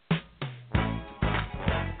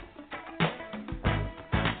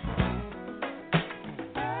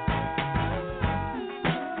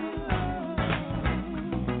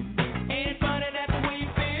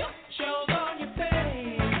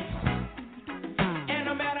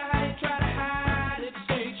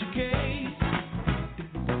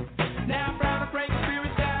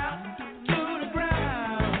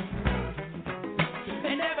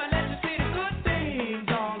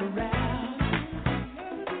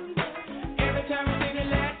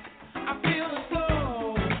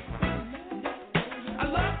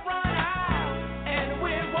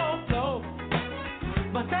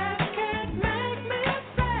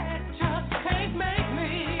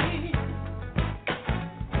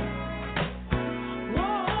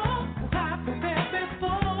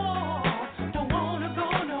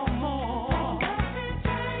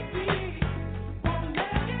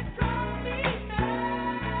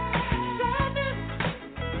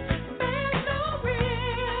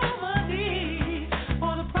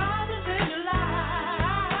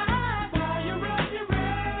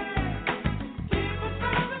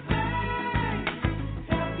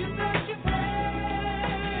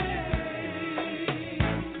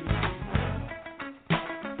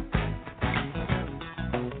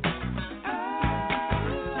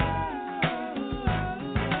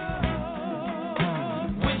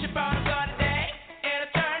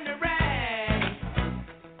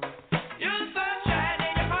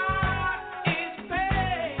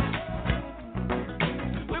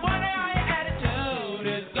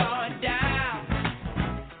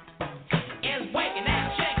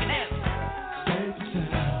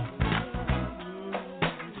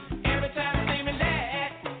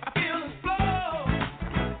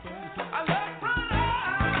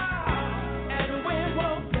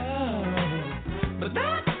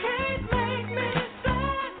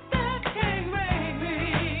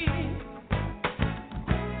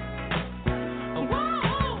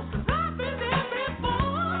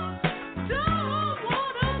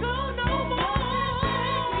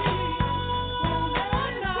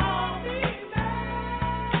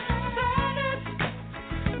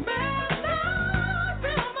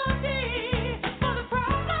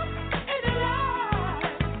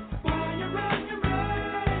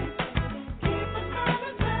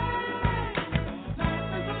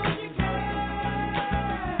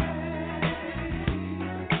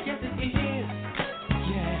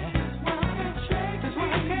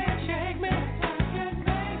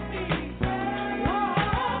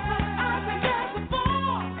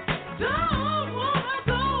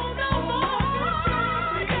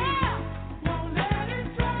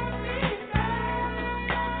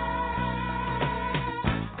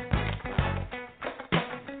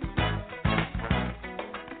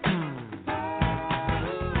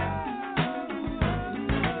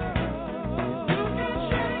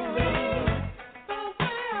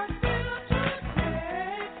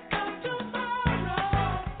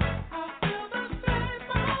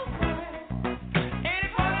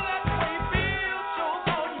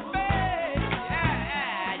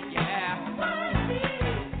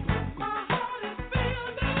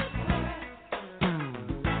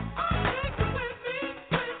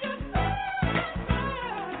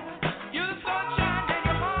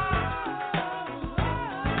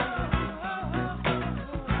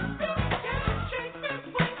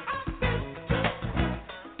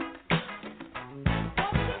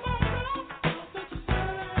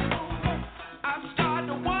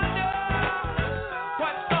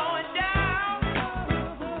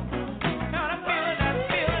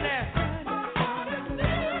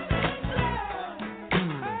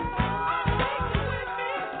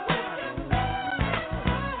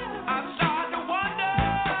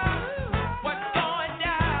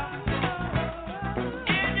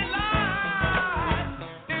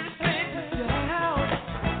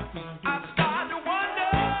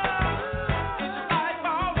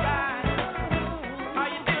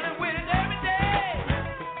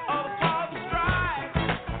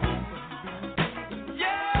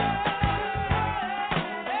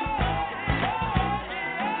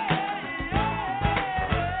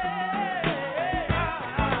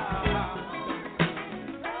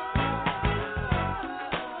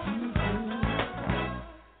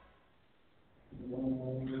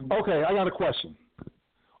 Okay, I got a question.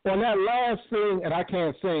 On that last thing, and I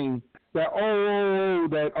can't sing, that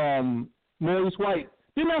Maurice White,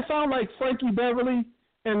 didn't that sound like Frankie Beverly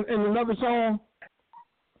in another song?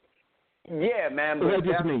 Yeah, man, but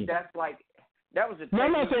that's like, that was a thing. No,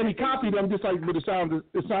 I'm not saying he copied them, just like with the sound.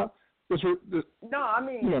 No, I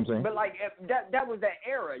mean, you know what I'm saying? But like that was that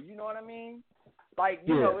era, you know what I mean? Like,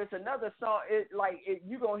 you know, it's another song.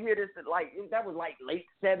 You gonna hear this that was like late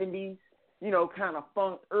 '70s, you know, kind of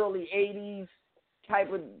funk, early '80s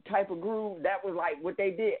type of groove. That was like what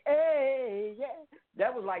they did. Hey, yeah,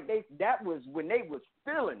 that was like that was when they was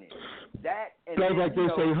feeling it. That and sounds like they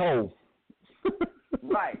say ho.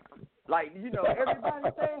 Right. Like, you know, everybody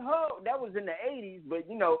say ho. That was in the 80s, but,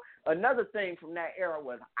 you know, another thing from that era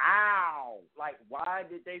was ow. Like, why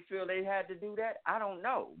did they feel they had to do that? I don't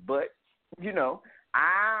know. But, you know,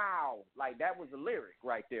 ow. Like, that was a lyric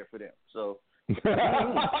right there for them. So.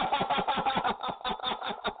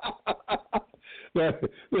 that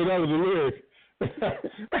was a lyric.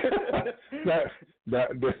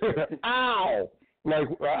 that ow. Like,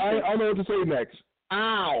 I know what to say next.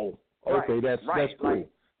 Ow. Okay, right, that's cool.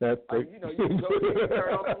 Like, you know, you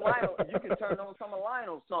can turn on some of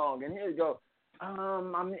Lionel's song, and here you go.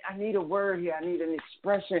 I need a word here. I need an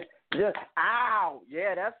expression. Just ow.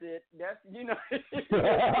 Yeah, that's it. That's, you know.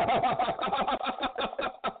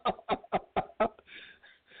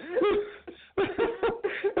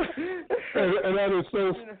 and that is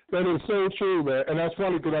so true, man. And that's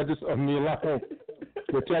funny because me and Lionel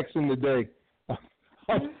were texting today.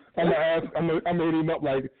 I'm gonna ask. I'm gonna hit him up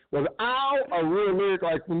like, was "ow" a real lyric?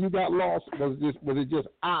 Like when you got lost, was it just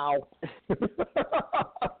 "ow"?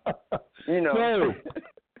 You know. So,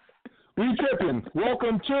 we tripping.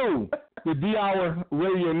 Welcome to the D-Hour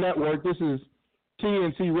Radio Network. This is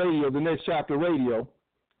TNC Radio, the Next Chapter Radio,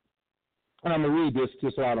 and I'm gonna read this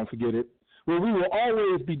just so I don't forget it. Where we will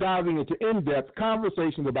always be diving into in-depth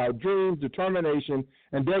conversations about dreams, determination,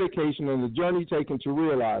 and dedication, and the journey taken to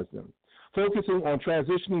realize them. Focusing on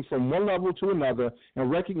transitioning from one level to another and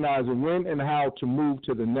recognizing when and how to move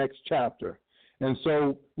to the next chapter. And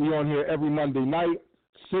so we on here every Monday night,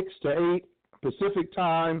 6 to 8 Pacific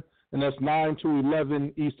time, and that's 9 to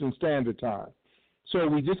 11 Eastern Standard Time. So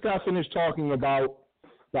we just got finished talking about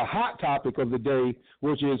the hot topic of the day,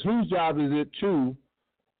 which is whose job is it to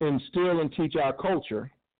instill and teach our culture,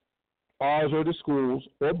 ours or the schools,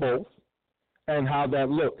 or both, and how that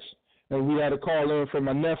looks. And we had a call in from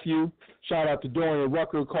my nephew. Shout out to Dorian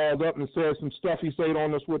Rucker, called up and said some stuff. He stayed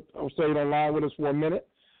online with us for a minute.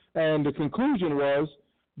 And the conclusion was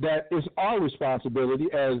that it's our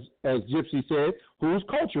responsibility, as Gypsy said, whose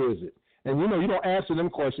culture is it? And, you know, you don't answer them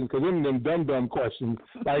questions because them dumb questions,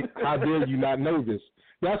 like, how dare you not know this?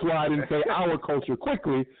 That's why I didn't say our culture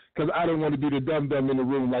quickly, because I didn't want to be the dumb in the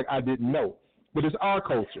room like I didn't know. But it's our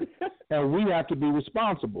culture, and we have to be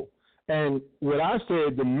responsible. And what I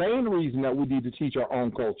said, the main reason that we need to teach our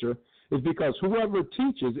own culture is because whoever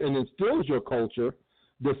teaches and instills your culture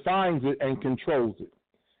defines it and controls it.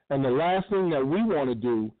 And the last thing that we want to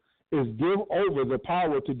do is give over the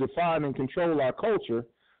power to define and control our culture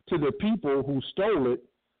to the people who stole it,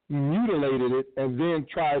 mutilated it, and then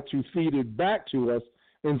tried to feed it back to us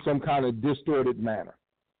in some kind of distorted manner.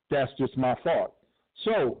 That's just my thought.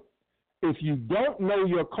 So if you don't know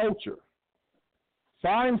your culture,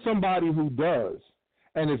 find somebody who does.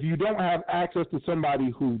 And if you don't have access to somebody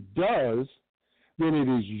who does, then it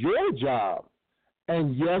is your job,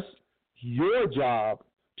 and yes, your job,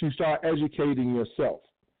 to start educating yourself.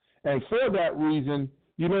 And for that reason,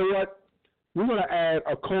 you know what? We're going to add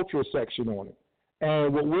a cultural section on it.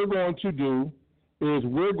 And what we're going to do is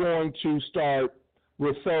we're going to start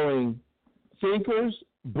referring thinkers,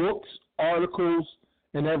 books, articles,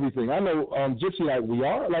 and everything. I know, Gypsy, like we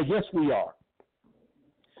are. Like, yes, we are.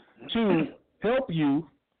 To help you,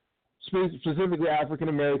 specifically African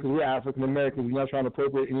Americans, we're African Americans, we're not trying to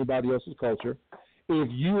appropriate anybody else's culture. If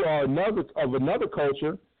you are of another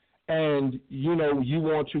culture and, you know, you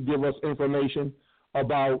want to give us information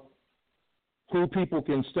about who people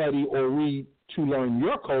can study or read to learn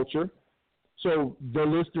your culture, so the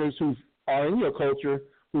listeners who are in your culture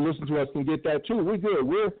who listen to us can get that too. We're good.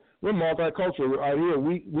 We're multicultural out here.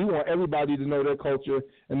 We want everybody to know their culture,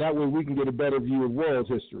 and that way we can get a better view of world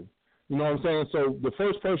history. You know what I'm saying? So the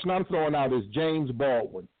first person I'm throwing out is James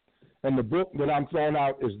Baldwin, and the book that I'm throwing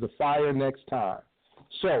out is The Fire Next Time.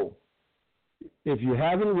 So if you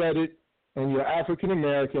haven't read it and you're African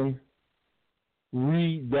American,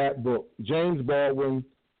 read that book. James Baldwin,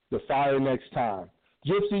 The Fire Next Time.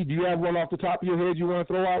 Gypsy, do you have one off the top of your head you want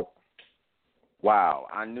to throw out? Wow,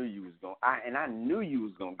 I knew you was going. I knew you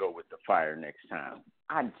was gonna go with The Fire Next Time.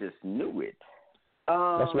 I just knew it.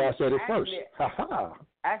 That's why I said it first.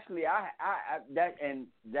 Actually,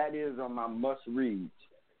 that is on my must reads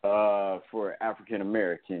for African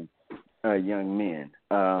American young men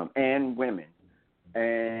and women.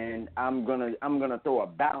 And I'm gonna throw a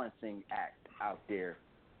balancing act out there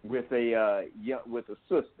with a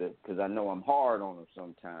sister, because I know I'm hard on them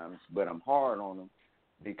sometimes, but I'm hard on them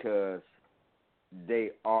because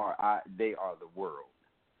they are the world.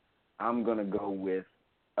 I'm gonna go with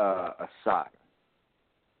Assata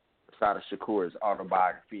Shakur's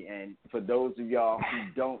autobiography. And for those of y'all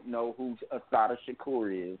who don't know who Assata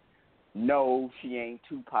Shakur is, no, she ain't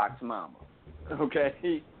Tupac's mama.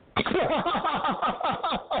 Okay?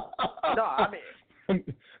 No, I mean,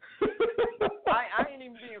 I ain't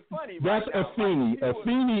even being funny. That's right Afeni.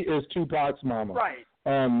 Afeni is Tupac's mama. Right.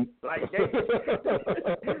 Like they,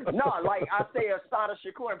 no, like I say Assata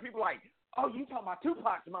Shakur, and people like, oh, you talking about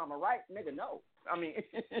Tupac's mama, right? Nigga, no. I mean,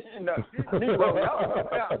 no, Negro, no.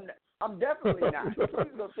 I'm definitely not.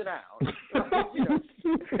 Please go sit down.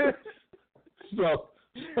 So,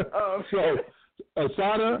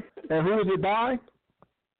 Assata, and who is it by?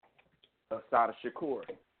 Assata Shakur.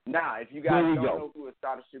 Now, if you guys don't know who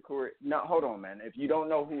Assata Shakur is, no, hold on, man. If you don't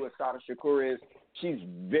know who Assata Shakur is, she's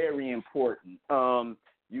very important.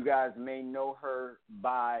 You guys may know her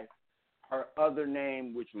by her other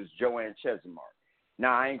name, which was Joanne Chesimard.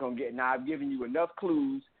 Now, I've given you enough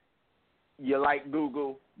clues. You like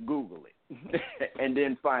Google it, and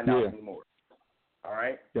then find out some more. All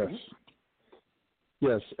right? Yes.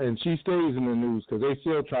 Yes, and she stays in the news because they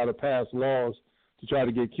still try to pass laws to try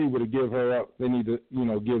to get Cuba to give her up. They need to,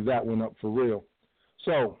 give that one up for real.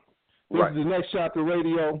 So, this is the Next Chapter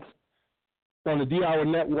Radio on the D-Hour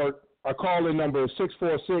Network. Our call-in number is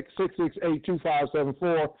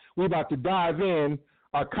 646-668-2574. We're about to dive in.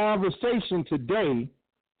 Our conversation today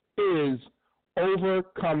is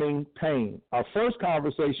overcoming pain. Our first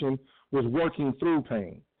conversation was working through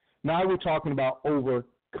pain. Now we're talking about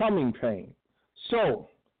overcoming pain. So,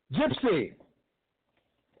 Gypsy.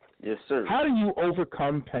 Yes, sir. How do you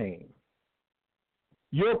overcome pain?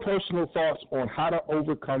 Your personal thoughts on how to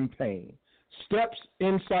overcome pain. Steps,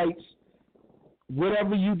 insights,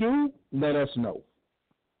 whatever you do, let us know.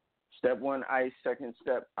 Step one, ice. Second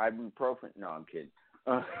step, ibuprofen. No, I'm kidding.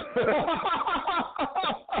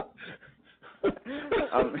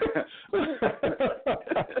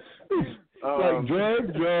 Like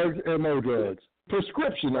drugs, and no drugs.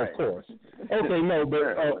 Prescription, of course. Okay, no,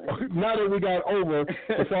 but now that we got over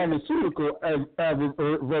the pharmaceutical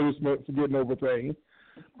advertisement for getting over pain,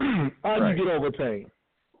 how do you get over pain?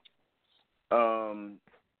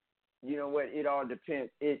 You know what? It all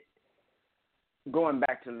depends. Going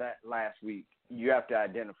back to last week, you have to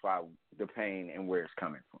identify the pain and where it's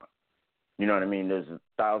coming from. You know what I mean? There's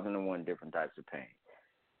 1,001 different types of pain.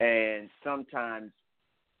 And sometimes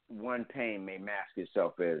one pain may mask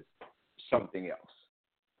itself as something else.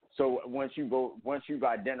 So once you've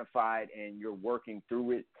identified and you're working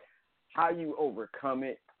through it, how you overcome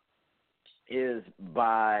it is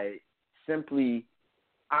by simply,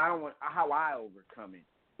 how I overcome it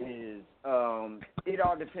is, it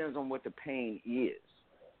all depends on what the pain is.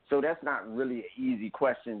 So that's not really an easy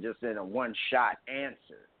question just in a one-shot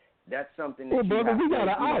answer. That's something that brother, we got an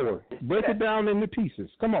hour. Break it down into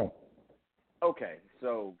pieces. Come on. Okay,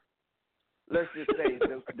 so let's just say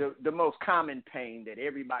the most common pain that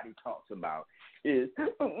everybody talks about is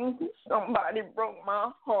somebody broke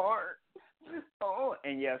my heart. Oh,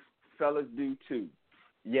 and yes, fellas do too.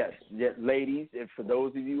 Yes, ladies. If for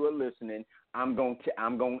those of you who are listening, I'm going to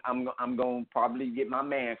probably get my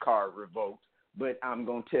man card revoked, but I'm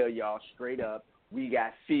going to tell y'all straight up, we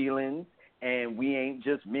got feelings, and we ain't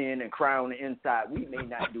just men and cry on the inside. We may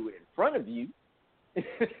not do it in front of you,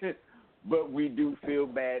 but we do feel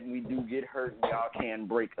bad and we do get hurt, and y'all can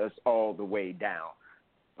break us all the way down.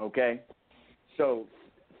 Okay? So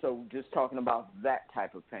just talking about that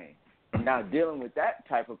type of pain. Now, dealing with that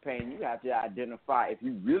type of pain, you have to identify, if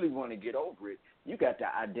you really want to get over it, you got to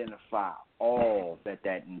identify all that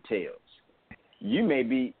entails. You may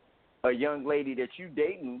be a young lady that you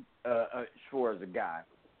dating as far as a guy,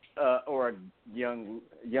 or a young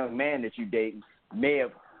man that you dating may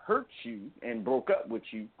have hurt you and broke up with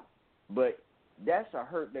you, but that's a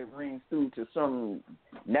hurt that rings through to some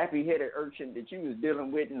nappy-headed urchin that you was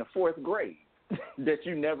dealing with in the 4th grade that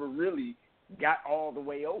you never really got all the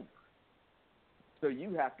way over. So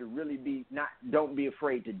you have to really don't be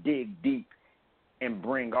afraid to dig deep and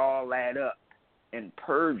bring all that up and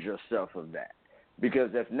purge yourself of that.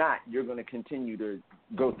 Because if not, you're going to continue to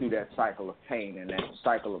go through that cycle of pain and that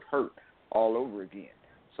cycle of hurt all over again.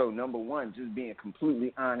 So number one, just being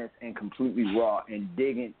completely honest and completely raw and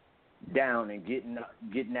digging down and getting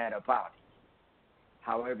that up out.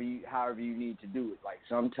 However you need to do it. Like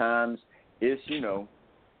sometimes it's,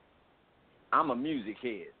 I'm a music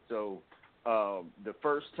head, so the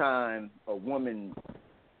first time a woman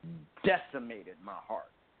decimated my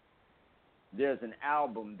heart, there's an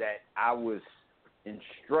album that I was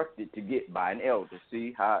instructed to get by an elder.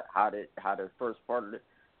 See how the first part of the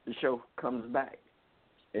show comes back.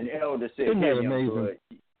 An elder said, "Hey, young blood,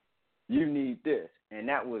 you need this," and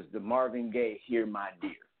that was the Marvin Gaye "Hear My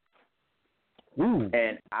Dear." Ooh.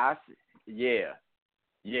 And I said, yeah.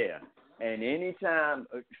 And anytime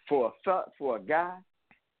for a guy,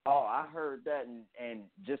 I heard that, and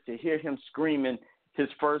just to hear him screaming his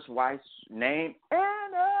first wife's name,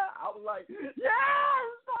 Anna, I was like, yes,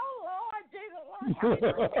 oh Lord, Jesus.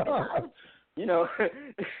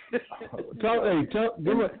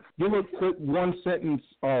 Give a quick one sentence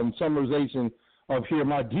summarization of "Hear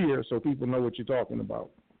My Dear" so people know what you're talking about.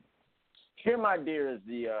 "Hear My Dear" is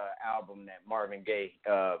the album that Marvin Gaye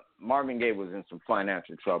was in some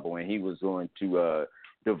financial trouble, and he was going to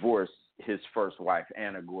divorce his first wife,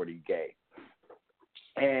 Anna Gordy Gaye.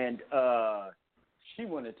 And she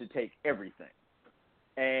wanted to take everything.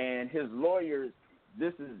 And his lawyers,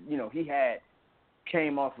 he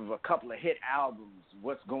came off of a couple of hit albums,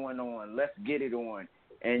 What's Going On, Let's Get It On.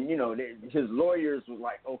 And, his lawyers was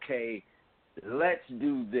like, okay, let's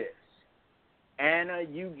do this. Anna,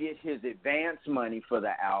 you get his advance money for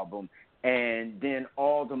the album, and then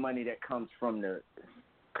all the money that comes from the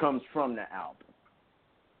album.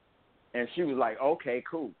 And she was like, okay,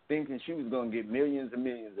 cool, thinking she was going to get millions and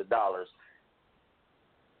millions of dollars,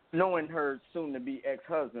 knowing her soon-to-be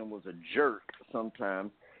ex-husband was a jerk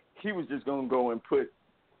sometimes. He was just going to go and put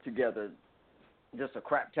together just a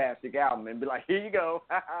craptastic album and be like, here you go.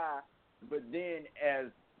 But then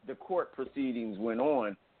as the court proceedings went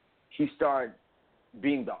on, he started,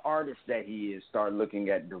 being the artist that he is, started looking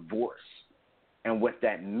at divorce and what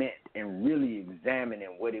that meant and really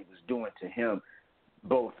examining what it was doing to him,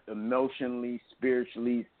 both emotionally,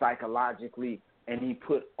 spiritually, psychologically, and he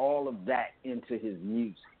put all of that into his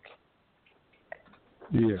music.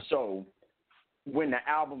 Yeah. So when the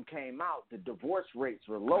album came out, the divorce rates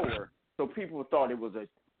were lower, so people thought it was a,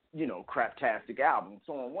 craptastic album.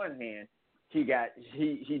 So on one hand, he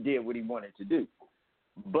did what he wanted to do.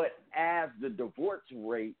 But as the divorce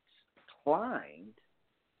rates climbed,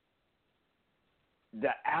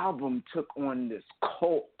 the album took on this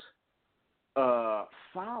cult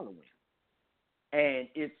following, and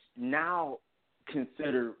it's now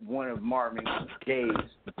considered one of Marvin Gaye's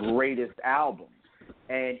greatest albums.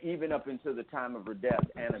 And even up until the time of her death,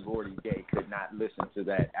 Anna Gordy Gaye could not listen to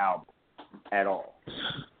that album at all.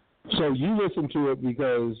 So you listened to it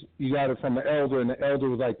because you got it from the elder, and the elder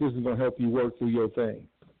was like, this is going to help you work through your thing.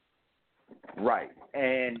 Right.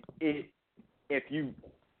 And if you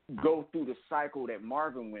go through the cycle that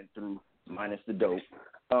Marvin went through, minus the dope,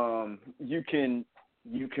 you can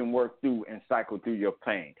work through and cycle through your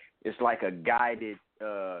pain. It's like a guided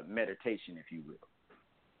meditation, if you will.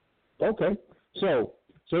 Okay. So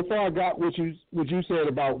far I got what you said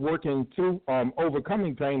about working through,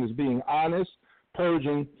 overcoming pain is being honest,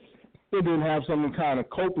 purging. It didn't have some kind of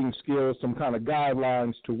coping skills, some kind of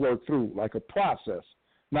guidelines to work through, like a process,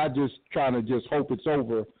 not just trying to just hope it's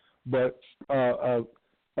over, but a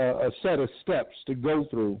set of steps to go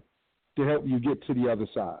through to help you get to the other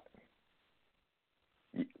side.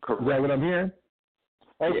 Correct. Is that what I'm hearing?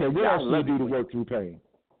 Okay, yeah, what else do you do to work through pain?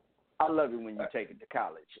 I love it when you take it to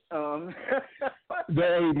college.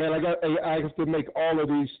 Hey, man, I have to make all of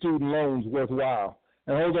these student loans worthwhile.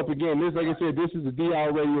 And hold up again, this, like I said, this is the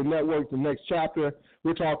DR Radio Network, the next chapter.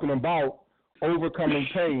 We're talking about overcoming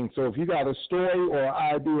pain. So if you got a story or an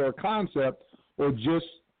idea or a concept or just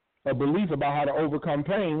a belief about how to overcome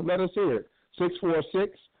pain, let us hear it.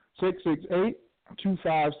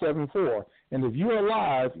 646-668-2574. And if you're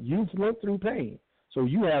alive, you've went through pain. So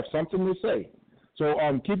you have something to say. So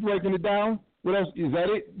keep breaking it down. What else? Is that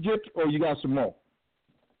it, Gyps, or you got some more?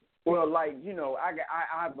 Well, I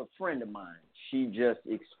have a friend of mine. She just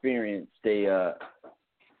experienced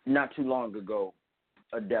not too long ago,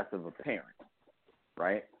 a death of a parent,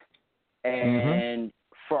 right? And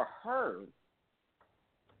for her,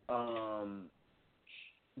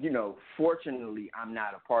 fortunately, I'm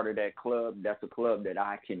not a part of that club. That's a club that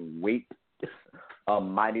I can wait a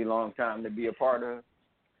mighty long time to be a part of.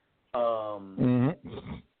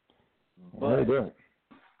 But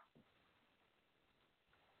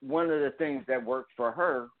one of the things that worked for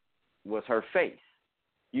her was her faith.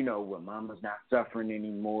 Well, mama's not suffering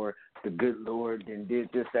anymore. The good Lord then did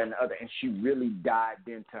this, that, and the other. And she really dived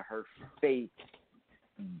into her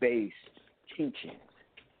faith-based teachings.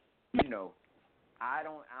 I'm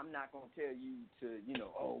not gonna tell you to,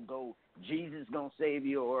 go, Jesus gonna save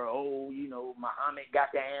you, or Muhammad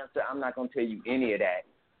got the answer. I'm not gonna tell you any of that.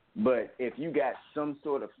 But if you got some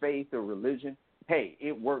sort of faith or religion, hey,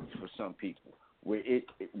 it works for some people. Where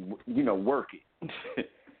work it.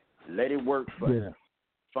 Let it work for you.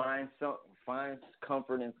 Find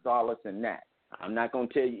comfort and solace in that. I'm not gonna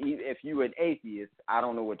tell you, if you're an atheist, I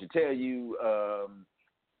don't know what to tell you.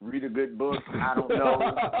 Read a good book. I don't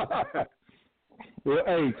know. Well,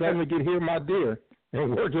 hey, tell me to get here, my dear,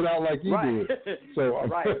 and work it out like you did. So,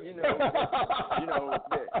 right,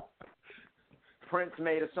 Prince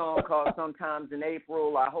made a song called "Sometimes in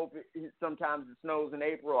April." I hope sometimes it snows in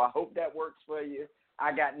April. I hope that works for you.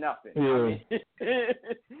 I got nothing. Yeah.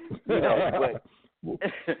 But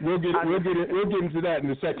we'll get into that in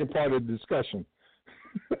the second part of the discussion.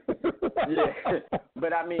 Yeah,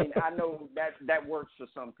 but I know that works for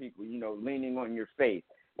some people. Leaning on your faith.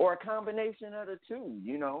 Or a combination of the two,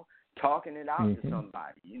 talking it out to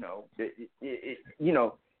somebody,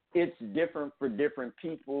 it's different for different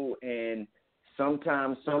people, and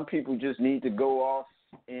sometimes some people just need to go off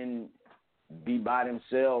and be by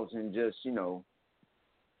themselves and just,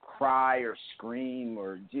 cry or scream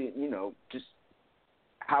or, just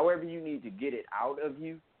however you need to get it out of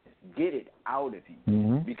you, get it out of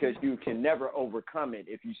you, because you can never overcome it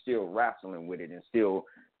if you're still wrestling with it and still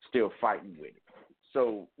fighting with it.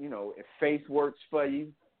 So, if faith works for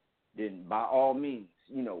you, then by all means,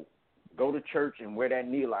 go to church and wear that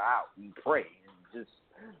kneeler out and pray and just,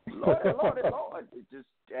 Lord, just,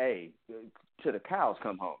 hey, till the cows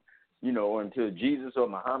come home, or until Jesus or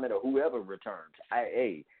Muhammad or whoever returns.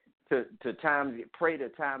 Pray till times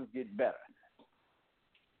get better.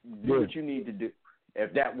 Do what you need to do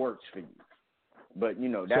if that works for you. But,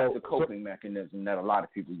 that's the coping mechanism that a lot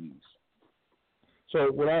of people use. So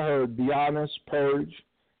what I heard, be honest, purge.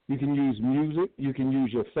 You can use music. You can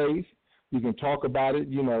use your faith. You can talk about it,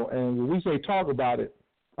 and when we say talk about it,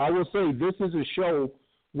 I will say this is a show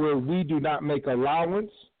where we do not make allowance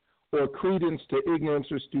or credence to ignorance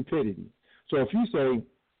or stupidity. So if you say,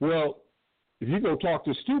 well, if you go talk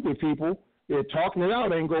to stupid people, talking it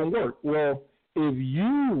out ain't going to work. Well, if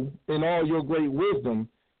you, in all your great wisdom,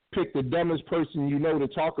 pick the dumbest person you know to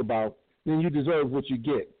talk about, then you deserve what you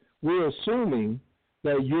get. We're assuming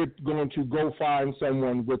that you're going to go find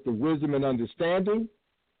someone with the wisdom and understanding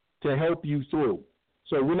to help you through.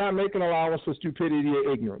 So we're not making allowance for stupidity or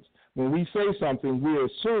ignorance. When we say something, we're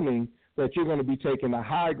assuming that you're going to be taking the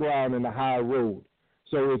high ground and the high road.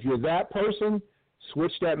 So if you're that person,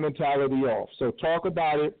 switch that mentality off. So talk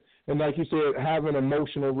about it, and like you said, have an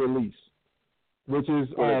emotional release, which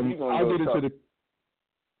is, I'll get into the...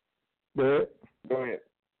 Go ahead.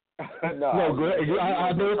 No, go ahead.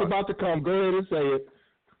 I know it's about to come. Go ahead and say it.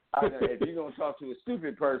 If you're going to talk to a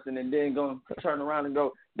stupid person and then going to turn around and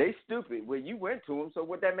go, they stupid, well, you went to them, so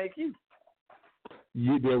what that make you?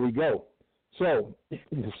 There we go. So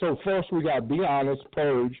first we got be honest,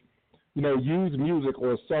 purge, use music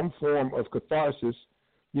or some form of catharsis,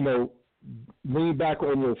 lean back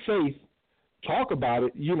on your faith, talk about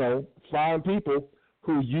it, find people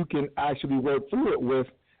who you can actually work through it with,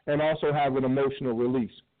 and also have an emotional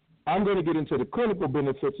release. I'm going to get into the clinical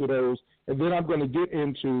benefits of those, and then I'm going to get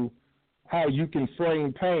into how you can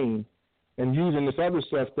frame pain and using this other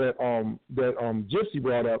stuff that Gypsy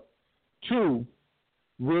brought up to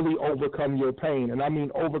really overcome your pain. And I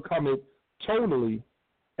mean overcome it totally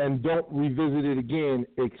and don't revisit it again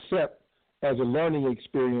except as a learning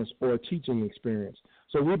experience or a teaching experience.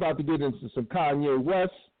 So we're about to get into some Kanye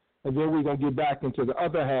West, and then we're going to get back into the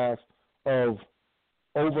other half of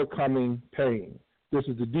overcoming pain. This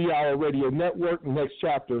is the D-Hour Radio Network, next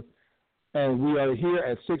chapter, and we are here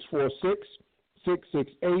at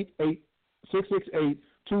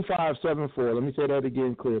 646-668-2574. Let me say that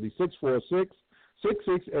again clearly,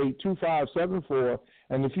 646-668-2574.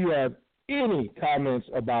 And if you have any comments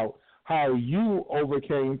about how you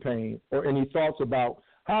overcame pain or any thoughts about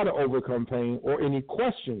how to overcome pain or any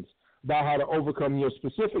questions about how to overcome your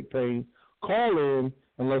specific pain, call in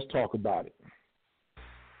and let's talk about it.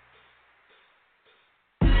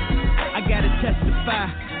 I gotta testify.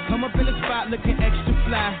 Come up in the spot looking extra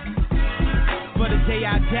fly. For the day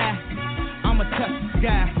I die, I'ma touch the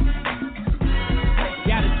sky.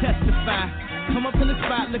 Gotta testify. Come up in the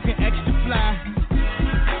spot looking extra fly.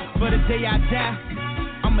 For the day I die,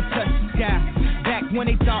 I'ma touch the sky. Back when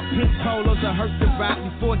they thought pink polos would hurt the rock,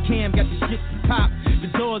 before Cam got the shit to pop, the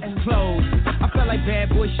doors were closed. I felt like Bad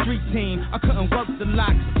Boy Street Team. I couldn't work the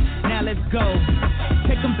locks. Now let's go.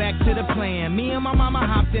 Take them back to the plan. Me and my mama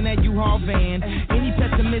hopped in that U-Haul van. Any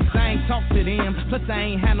pessimists, I ain't talk to them. Plus I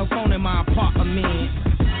ain't had no phone in my apartment.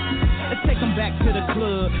 Let's take them back to the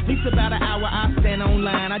club. At least about an hour I stand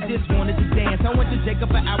online. I just wanted to dance. I went to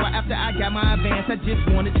Jacob an hour after I got my advance. I just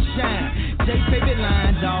wanted to shine. Jay's favorite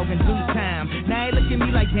line, dog, in due time. Now they look at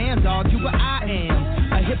me like, damn, dog, you what I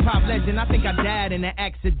am. A hip-hop legend. I think I died in an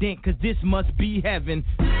accident, cause this must be heaven.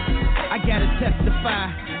 I gotta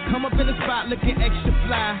testify. Come up in the spot looking extra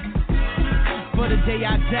fly. For the day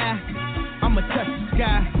I die, I'ma touch the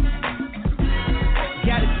sky.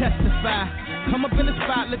 Gotta testify. Come up in the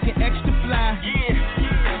spot looking extra fly.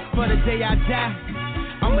 Yeah. For the day I die,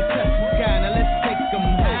 I'ma touch the sky. Now let's take them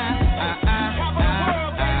high.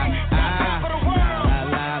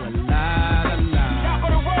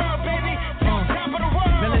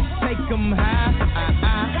 Now let's take them high.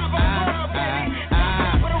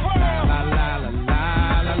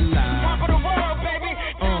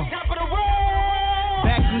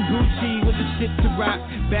 To rock,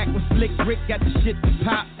 back when Slick Rick got the shit to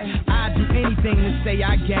pop. I'd do anything to say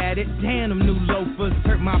I got it. Damn, them new loafers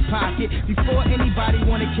hurt my pocket. Before anybody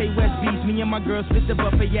wanted K-West beats, me and my girl split the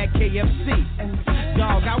buffet at KFC.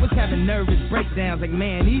 Dog, I was having nervous breakdowns like,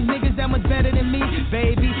 man, these niggas that much better than me.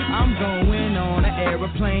 Baby, I'm going on an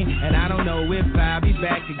aeroplane, and I don't know if I'll be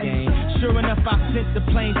back again. Sure enough, I sent the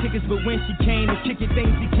plane tickets, but when she came to kick it,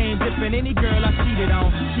 things became different. Any girl I cheated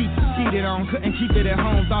on, she cheated on, couldn't keep it at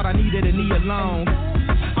home, thought I needed a knee alone.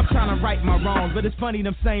 I'm trying to right my wrongs, but it's funny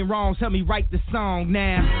them same wrongs help me write the song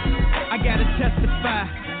now. I gotta testify,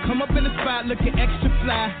 come up in the spot looking extra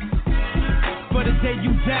fly. For the day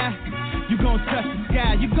you die, you gon' touch the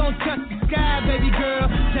sky, you gon' touch the sky, baby girl,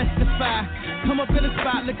 testify. Come up in the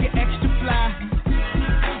spot looking extra fly.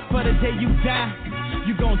 For the day you die,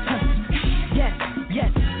 you gon' touch the sky. Yes,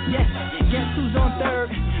 yes, yes, guess who's on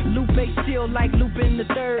third? Lupe still like Lupe in the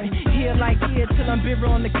third. Here like here till I'm bitter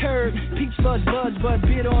on the curb. Peach fuzz buzz, but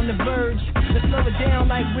bitter on the verge. Let's slow it down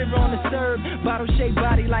like river on the serve. Bottle shaped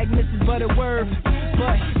body like Mrs. Butterworth.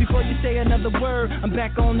 But before you say another word, I'm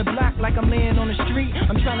back on the block like I'm laying on the street.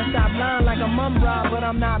 I'm trying to stop lying like I'm Umbra, but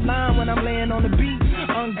I'm not lying when I'm laying on the beat.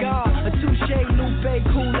 On guard, a touche Lupe,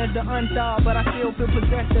 cool as the unthawed, but I still feel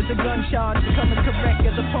possessed as a gun charge, becoming correct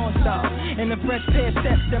as a porn star. And a fresh pair of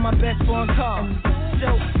steps, they're my best foreign car. So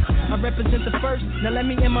I represent the first. Now let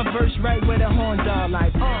me end my verse right where the horns are like,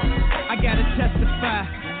 I gotta testify.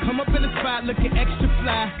 Come up in the spot looking extra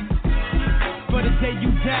fly. For the day you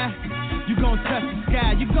die, you gon' touch the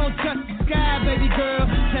sky. You gon' touch the sky, baby girl.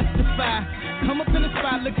 Testify. Come up in the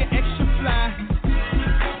spot looking extra fly.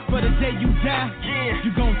 For the day you die, yeah, you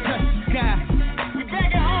gon' touch the sky. We back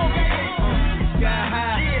at home, baby. Sky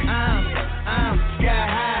high. Yeah. I'm sky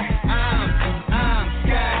high. I'm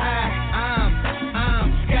sky high.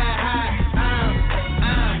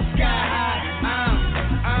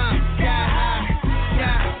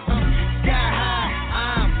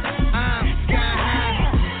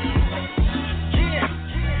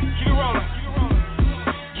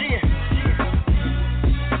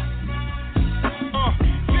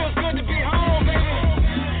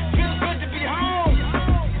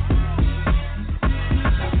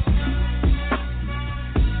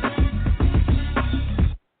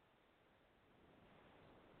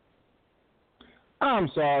 I'm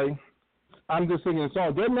sorry. I'm just singing a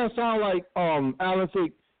song. Doesn't that sound like Alan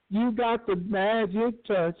Thicke, you got the magic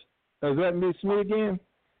touch? Does that miss me again?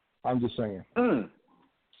 I'm just saying.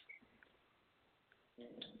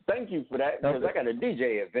 Thank you for that, because I got a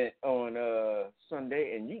DJ event on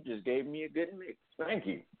Sunday, and you just gave me a good mix. Thank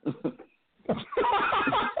you.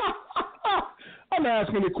 I'm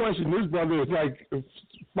asking the question. This brother is like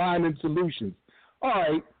finding solutions. All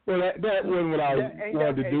right. Well, that wasn't what I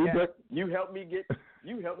wanted to do, but you helped me get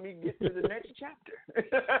to the next chapter.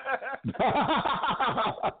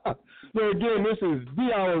 So again, this is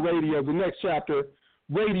D-Hour Radio, the next chapter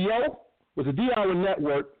radio with the D-Hour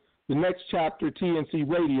Network, the next chapter TNC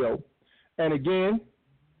Radio. And again,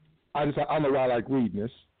 I don't know why I like reading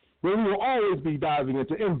this, but we will always be diving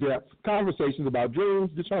into in-depth conversations about dreams,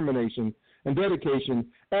 determination, and dedication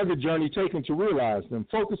as a journey taken to realize them,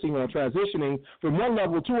 focusing on transitioning from one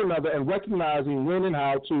level to another and recognizing when and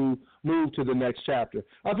how to move to the next chapter.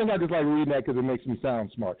 I think I just like reading that because it makes me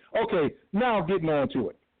sound smart. Okay, now getting on to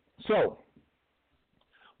it. So,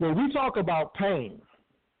 when we talk about pain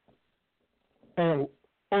and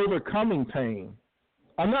overcoming pain,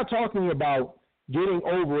 I'm not talking about getting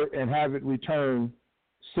over it and have it return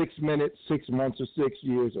 6 minutes, 6 months, or 6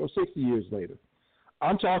 years, or 60 years later.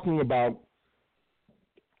 I'm talking about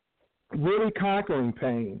really conquering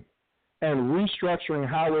pain and restructuring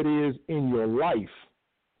how it is in your life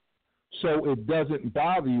so it doesn't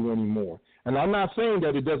bother you anymore. And I'm not saying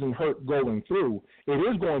that it doesn't hurt going through. It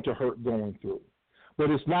is going to hurt going through. but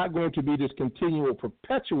it's not going to be this continual,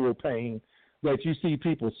 perpetual pain that you see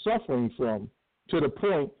people suffering from to the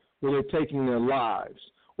point where they're taking their lives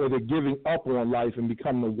or they're giving up on life and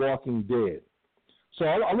become the walking dead. So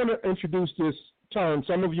I'm going to introduce this term.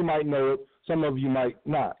 Some of you might know it, some of you might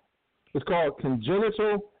not. It's called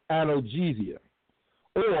congenital analgesia,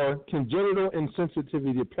 or congenital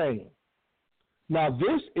insensitivity to pain. Now,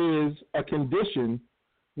 this is a condition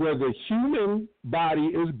where the human body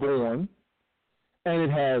is born and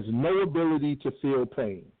it has no ability to feel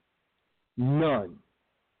pain. None.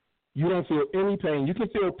 You don't feel any pain. You can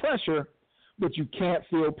feel pressure, but you can't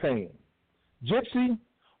feel pain. Gypsy,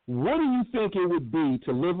 what do you think it would be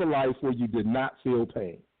to live a life where you did not feel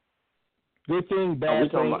pain? Good thing,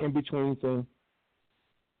 bad thing, in between thing?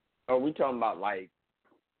 Are we talking about like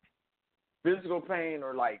physical pain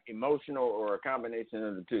or like emotional or a combination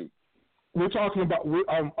of the two? We're talking about,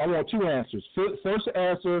 I want two answers. First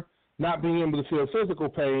answer, not being able to feel physical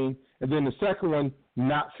pain, and then the second one,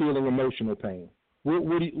 not feeling emotional pain.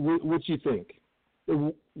 What do you think?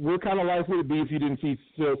 What kind of life would it be if you didn't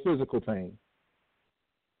feel physical pain?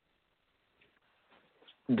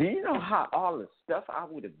 Do you know how all the stuff I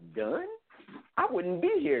would have done? I wouldn't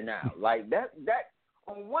be here now. Like that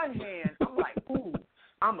on one hand, I'm like, ooh,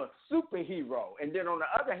 I'm a superhero. And then on the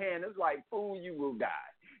other hand, it's like, fool, you will die.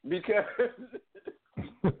 Because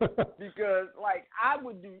like I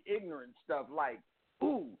would do ignorant stuff like,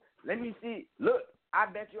 ooh, let me see, look, I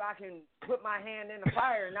bet you I can put my hand in the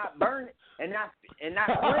fire and not burn it and not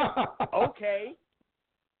burn. Okay.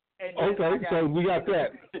 Okay, so we got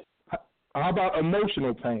that. How about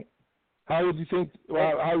emotional pain? How do you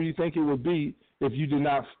think it would be if you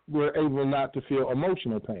were able not to feel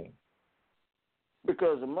emotional pain?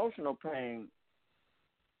 Because emotional pain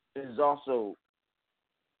is also,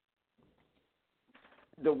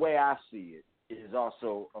 the way I see it, is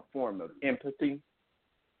also a form of empathy.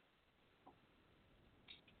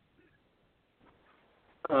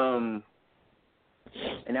 And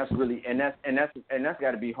that's really and that's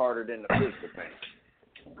got to be harder than the physical pain.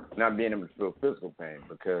 Not being able to feel physical pain,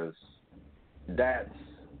 because that's,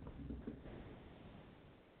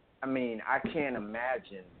 I mean, I can't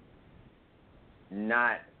imagine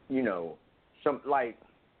not, some, like,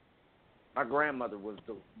 my grandmother was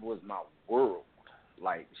my world.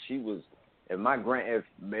 Like, she was, if my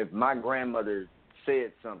grandmother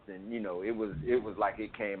said something, it was like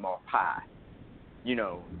it came off high, and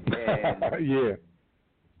yeah.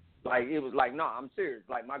 Like, it was like, no, I'm serious.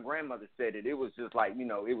 Like, my grandmother said it. It was just like,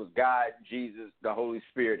 it was God, Jesus, the Holy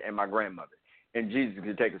Spirit, and my grandmother. And Jesus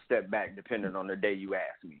could take a step back depending on the day you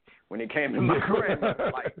ask me. When it came to my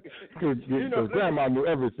grandmother, like, because grandma knew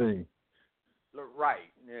everything.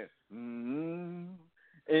 Right. Yeah. Mm-hmm.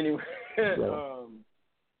 Anyway,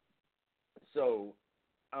 so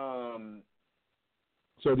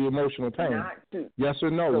the emotional pain. Yes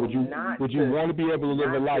or no? Would you want to be able to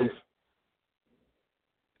live a life?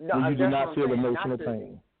 No, you do not feel emotional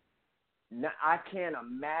pain. I can't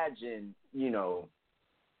imagine,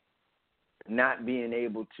 not being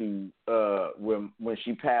able to, when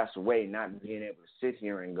she passed away, not being able to sit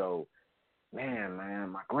here and go, man,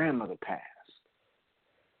 my grandmother passed.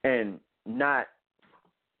 And not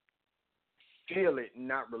feel it and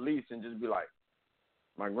not release and just be like,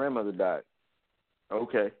 my grandmother died.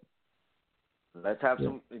 Okay. Let's have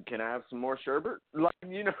some, can I have some more sherbet? Like,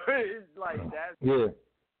 it's like that's, yeah.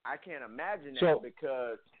 I can't imagine that,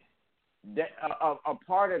 because that a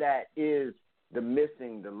part of that is the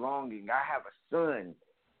missing, the longing. I have a son.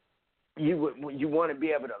 You want to be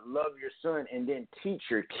able to love your son and then teach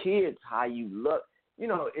your kids how you love.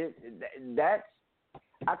 That's.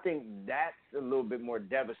 I think that's a little bit more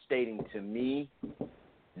devastating to me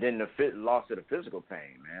than the loss of the physical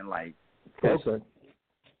pain, man. Like, okay,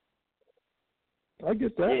 I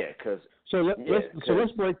get that. Yeah, because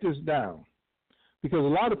let's break this down. Because a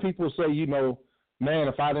lot of people say, man,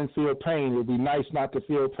 if I didn't feel pain, it would be nice not to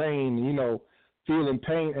feel pain, feeling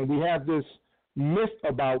pain. And we have this myth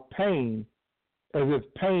about pain as if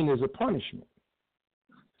pain is a punishment.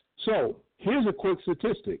 So here's a quick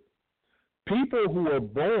statistic. People who are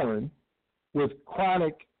born with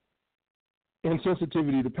chronic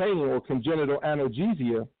insensitivity to pain or congenital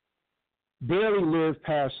analgesia barely live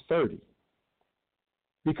past 30.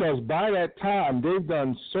 Because by that time, they've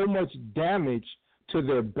done so much damage to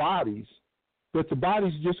their bodies that the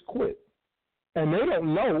bodies just quit. And they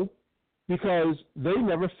don't know because they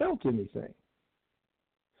never felt anything.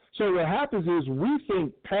 So what happens is we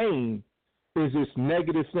think pain is this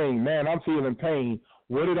negative thing. Man, I'm feeling pain.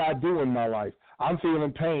 What did I do in my life? I'm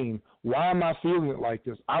feeling pain. Why am I feeling it like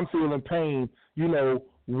this? I'm feeling pain.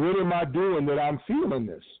 What am I doing that I'm feeling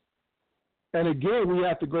this? And again, we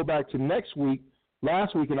have to go back to next week.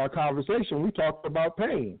 Last week in our conversation, we talked about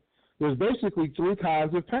pain. There's basically three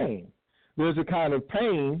kinds of pain. There's a kind of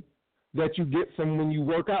pain that you get from when you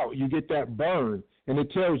work out. You get that burn, and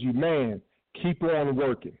it tells you, man, keep on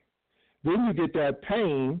working. Then you get that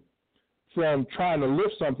pain from trying to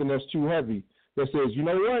lift something that's too heavy that says, you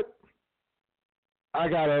know what? I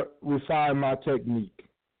got to refine my technique.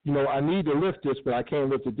 You know, I need to lift this, but I can't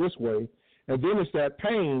lift it this way. And then it's that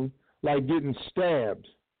pain like getting stabbed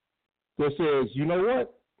that says, you know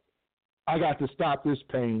what? I got to stop this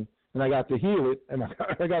pain, and I got to heal it, and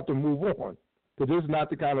I got to move on. Because this is not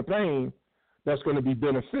the kind of pain that's going to be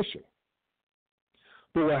beneficial.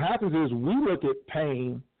 But what happens is we look at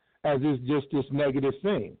pain as just this negative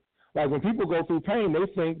thing. Like when people go through pain,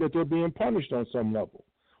 they think that they're being punished on some level,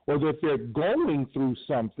 or that they're going through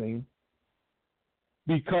something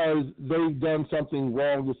because they've done something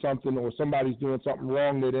wrong to something, or somebody's doing something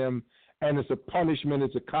wrong to them, and it's a punishment,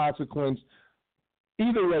 it's a consequence.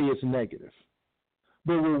 Either way, it's negative.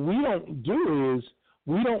 But what we don't do is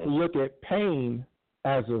we don't look at pain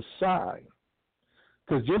as a sign.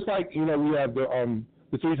 Because just like, you know, we have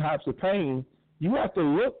the three types of pain, you have to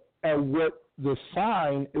look at what the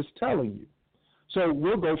sign is telling you. So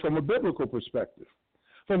we'll go from a biblical perspective.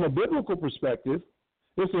 From a biblical perspective,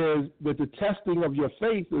 it says that the testing of your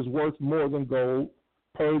faith is worth more than gold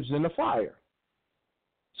purged in the fire.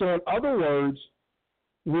 So in other words,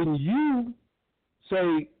 when you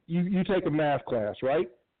say you take a math class, right?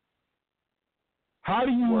 How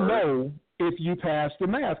do you know if you passed the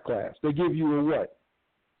math class? They give you a what?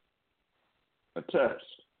 A test.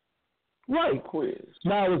 Right. A quiz.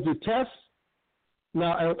 Now, is the test,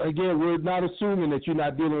 now, again, we're not assuming that you're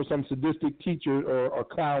not dealing with some sadistic teacher or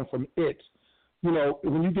clown from it. You know,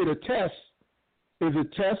 when you get a test, is a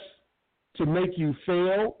test to make you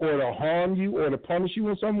fail or to harm you or to punish you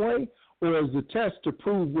in some way? Or is the test to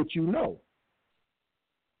prove what you know?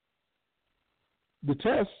 The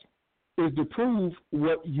test is to prove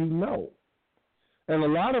what you know. And a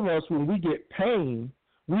lot of us, when we get pain,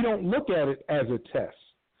 we don't look at it as a test.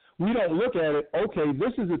 We don't look at it, okay,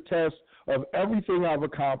 this is a test of everything I've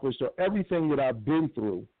accomplished or everything that I've been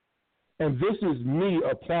through, and this is me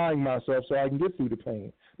applying myself so I can get through the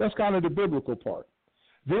pain. That's kind of the biblical part.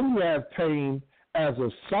 Then you have pain as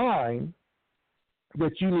a sign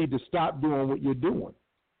that you need to stop doing what you're doing.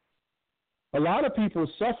 A lot of people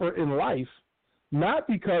suffer in life not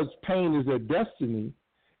because pain is their destiny,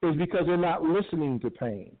 it's because they're not listening to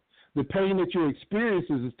pain. The pain that you're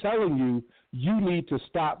experiencing is telling you, you need to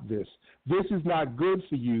stop this. This is not good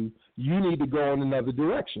for you. You need to go in another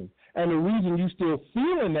direction. And the reason you still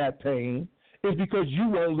feeling that pain is because you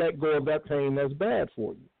won't let go of that pain that's bad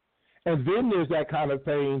for you. And then there's that kind of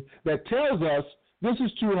pain that tells us this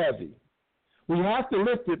is too heavy. We have to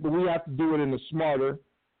lift it, but we have to do it in a smarter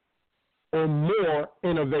or more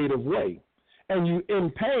innovative way. And you're in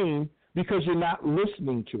pain because you're not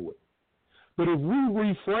listening to it. But if we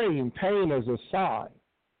reframe pain as a sign,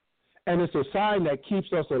 and it's a sign that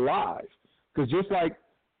keeps us alive, because just like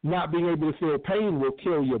not being able to feel pain will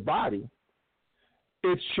kill your body,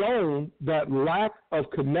 it's shown that lack of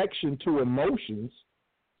connection to emotions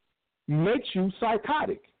makes you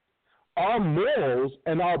psychotic. Our morals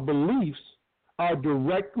and our beliefs are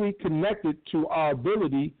directly connected to our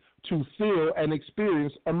ability to feel and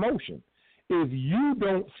experience emotion. If you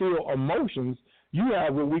don't feel emotions, you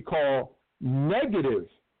have what we call negative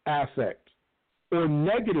affect or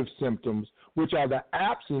negative symptoms, which are the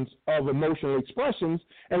absence of emotional expressions,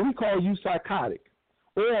 and we call you psychotic.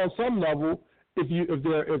 Or on some level, if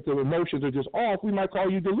the emotions are just off, we might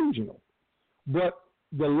call you delusional. But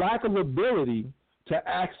the lack of ability to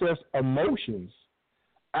access emotions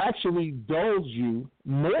actually dulls you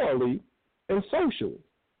morally and socially.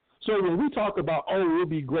 So when we talk about, oh, it would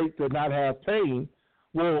be great to not have pain,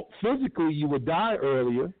 well, physically you would die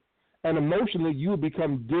earlier, and emotionally you would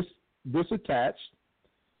become disattached,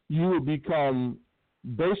 you would become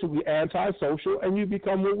basically antisocial, and you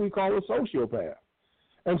become what we call a sociopath.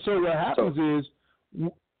 And so what happens is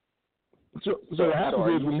when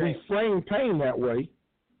we frame pain that way,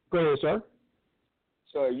 go ahead, sir.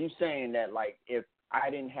 So are you saying that, like, if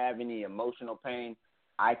I didn't have any emotional pain,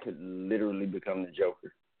 I could literally become the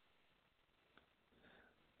Joker?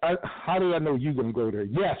 How do I know you're going to go there?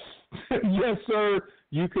 Yes. Yes, sir,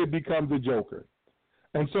 you could become the Joker.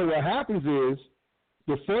 And so what happens is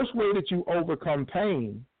the first way that you overcome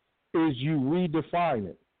pain is you redefine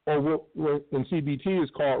it, or what in CBT is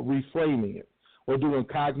called reframing it, or doing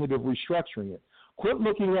cognitive restructuring it. Quit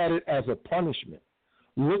looking at it as a punishment.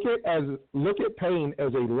 Look at pain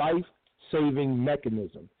as a life-saving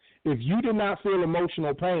mechanism. If you did not feel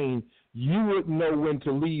emotional pain, you wouldn't know when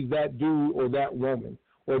to leave that dude or that woman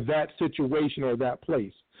or that situation or that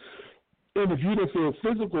place. And if you didn't feel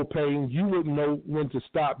physical pain, you wouldn't know when to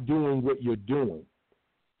stop doing what you're doing.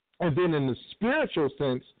 And then in the spiritual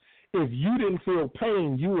sense, if you didn't feel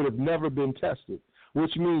pain, you would have never been tested,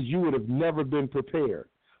 which means you would have never been prepared,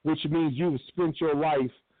 which means you have spent your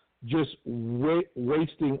life just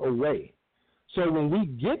wasting away. So when we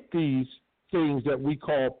get these things that we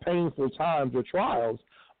call painful times or trials,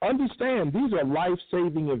 understand these are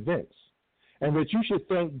life-saving events, and that you should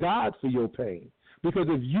thank God for your pain. Because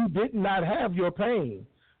if you did not have your pain,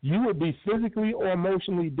 you would be physically or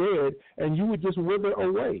emotionally dead, and you would just wither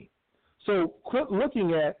away. So quit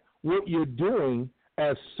looking at what you're doing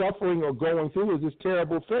as suffering or going through as this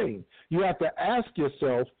terrible thing. You have to ask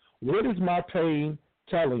yourself, what is my pain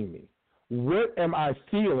telling me? What am I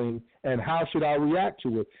feeling, and how should I react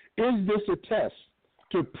to it? Is this a test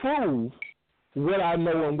to prove what I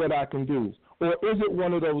know and what I can do? Or is it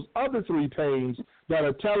one of those other three pains that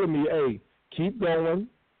are telling me, hey, keep going,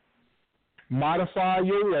 modify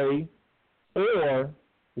your way, or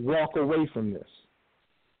walk away from this?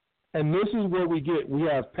 And this is where we get. We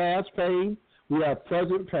have past pain, we have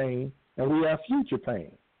present pain, and we have future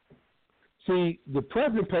pain. See, the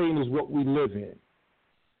present pain is what we live in.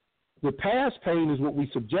 The past pain is what we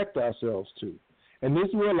subject ourselves to. And this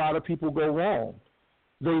is where a lot of people go wrong.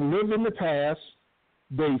 They live in the past,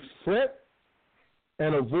 they fret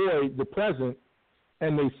and avoid the present,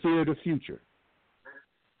 and they fear the future.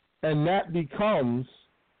 And that becomes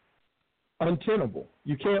untenable.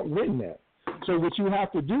 You can't win that. So what you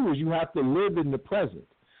have to do is you have to live in the present.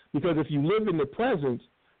 Because if you live in the present,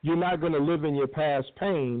 you're not going to live in your past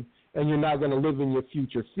pain, and you're not going to live in your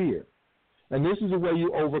future fear. And this is the way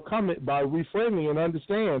you overcome it, by reframing and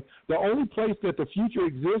understand the only place that the future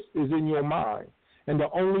exists is in your mind. And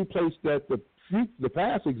the only place that the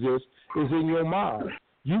past exists is in your mind.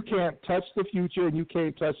 You can't touch the future, and you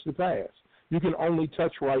can't touch the past. You can only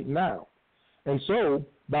touch right now. And so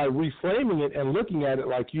by reframing it and looking at it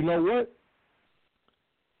like, you know what?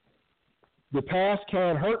 The past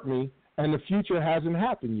can't hurt me, and the future hasn't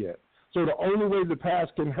happened yet. So the only way the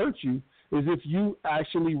past can hurt you is if you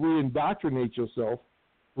actually reindoctrinate yourself,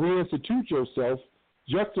 reinstitute yourself,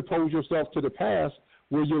 juxtapose yourself to the past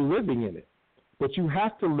where you're living in it. But you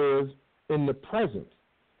have to live in the present.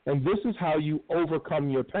 And this is how you overcome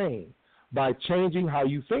your pain, by changing how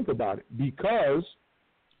you think about it. Because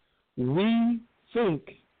we think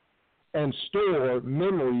and store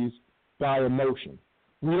memories by emotion.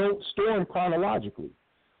 We don't store them chronologically.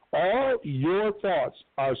 All your thoughts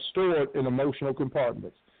are stored in emotional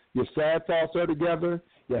compartments. Your sad thoughts are together,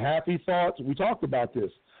 your happy thoughts. We talked about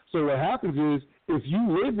this. So what happens is, if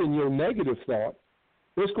you live in your negative thought,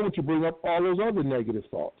 it's going to bring up all those other negative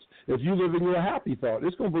thoughts. If you live in your happy thought,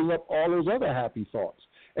 it's going to bring up all those other happy thoughts.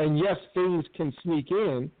 And yes, things can sneak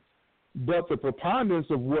in, but the preponderance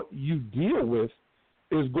of what you deal with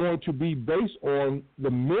is going to be based on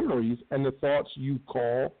the memories and the thoughts you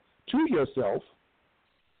call to yourself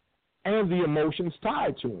and the emotions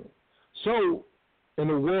tied to them. So in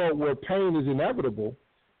a world where pain is inevitable,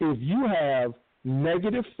 if you have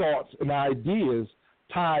negative thoughts and ideas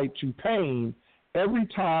tied to pain, every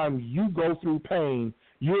time you go through pain,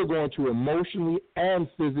 you're going to emotionally and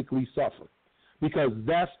physically suffer, because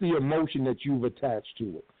that's the emotion that you've attached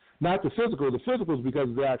to it. Not the physical. The physical is because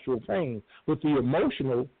of the actual pain, but the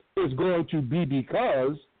emotional is going to be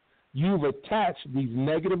because you've attached these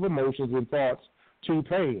negative emotions and thoughts to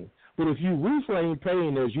pain. But if you reframe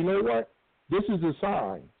pain as, you know what, this is a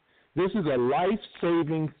sign. This is a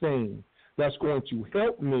life-saving thing that's going to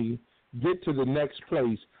help me get to the next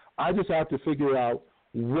place. I just have to figure out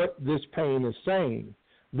what this pain is saying.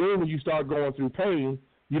 Then when you start going through pain,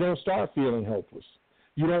 you don't start feeling helpless.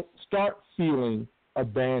 You don't start feeling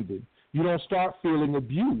abandoned. You don't start feeling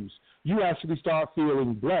abused. You actually start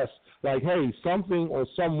feeling blessed, like, hey, something or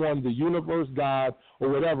someone, the universe, God, or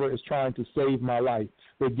whatever, is trying to save my life.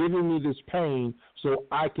 They're giving me this pain so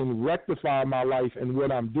I can rectify my life and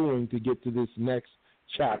what I'm doing to get to this next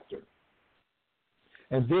chapter.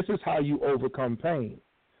 And this is how you overcome pain,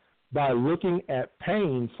 by looking at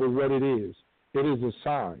pain for what it is. It is a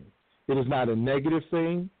sign. It is not a negative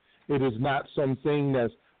thing. It is not something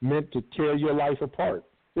that's meant to tear your life apart.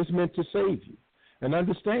 It's meant to save you. And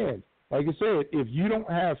understand, like I said, if you don't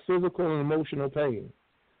have physical and emotional pain,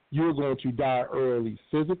 you're going to die early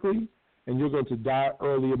physically, and you're going to die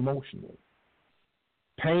early emotionally.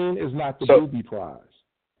 Pain is not the booby prize.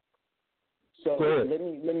 So let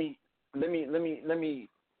me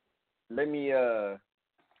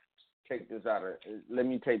take this out of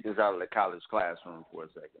the college classroom for a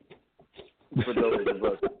second.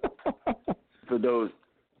 For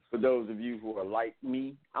those of you who are like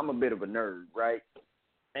me, I'm a bit of a nerd, right?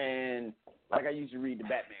 And like I used to read the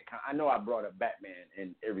Batman. I know I brought up Batman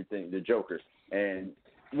and everything, the Joker, and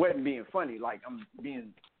wasn't being funny. Like, I'm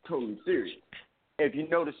being totally serious. If you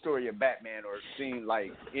know the story of Batman or seen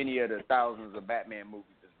like any of the thousands of Batman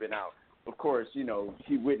movies that's been out, of course, you know,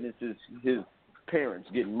 he witnesses his parents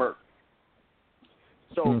getting murdered.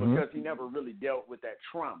 So because he never really dealt with that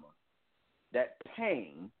trauma, that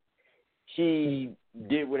pain, he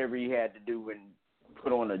did whatever he had to do and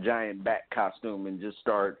put on a giant bat costume and just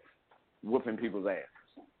start whooping people's asses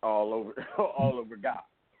all over God,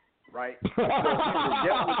 right?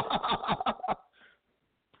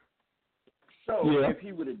 If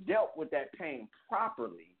he would have dealt with that pain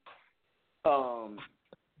properly,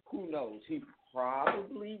 who knows? He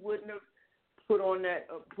probably wouldn't have put on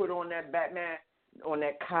that Batman, on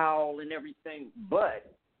that cowl and everything.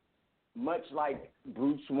 But much like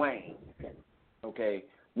Bruce Wayne, okay,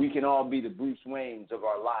 we can all be the Bruce Waynes of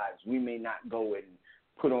our lives. We may not go and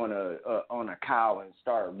put on a cowl and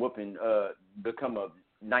start whooping, become a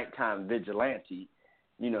nighttime vigilante,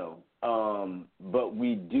 you know. But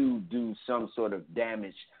we do some sort of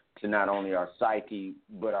damage to not only our psyche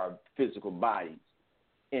but our physical bodies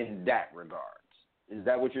in that regards. Is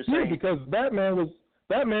that what you're saying? Yeah, because Batman was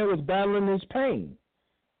battling his pain.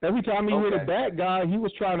 Every time he hit a bad guy, he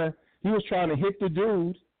was trying to hit the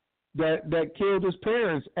dude that killed his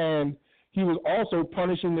parents, and he was also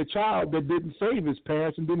punishing the child that didn't save his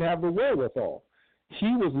parents and didn't have the wherewithal.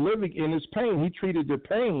 He was living in his pain. He treated the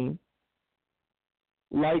pain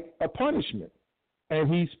like a punishment, and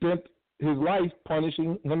he spent his life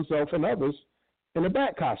punishing himself and others in a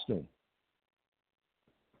bat costume.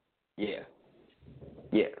 Yeah.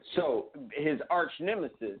 So his arch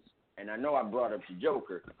nemesis, and I know I brought up the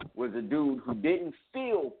Joker, was a dude who didn't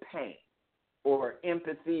feel pain or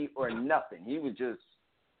empathy or nothing. He was just,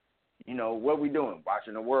 you know, what we doing?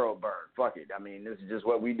 Watching the world burn. Fuck it. I mean, this is just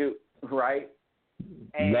what we do, right?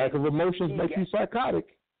 And lack of emotions makes you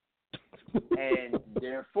psychotic. And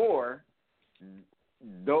therefore,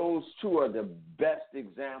 those two are the best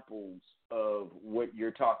examples of what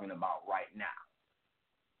you're talking about right now.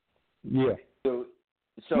 Yeah.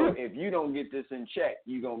 So if you don't get this in check,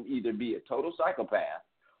 you're going to either be a total psychopath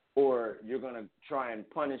or you're going to try and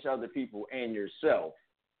punish other people and yourself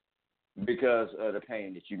because of the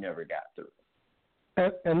pain that you never got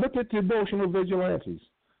through. And look at the emotional vigilantes.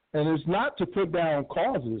 And it's not to put down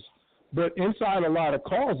causes, but inside a lot of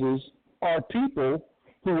causes are people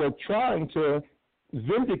who are trying to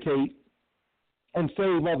vindicate and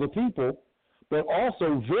save other people, but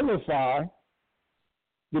also vilify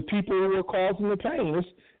the people who are causing the pain.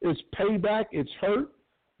 It's payback, it's hurt,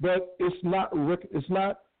 but it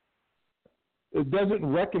doesn't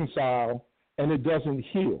reconcile and it doesn't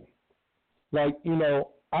heal. Like, you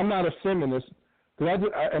know, I'm not a feminist,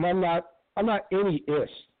 and I'm not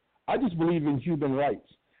any-ist. I just believe in human rights,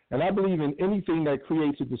 and I believe in anything that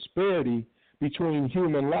creates a disparity between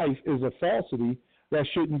human life is a falsity that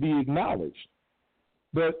shouldn't be acknowledged.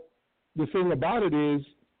 But the thing about it is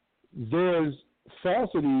there's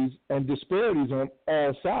falsities and disparities on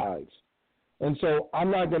all sides. And so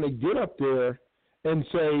I'm not going to get up there and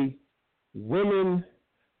say, women,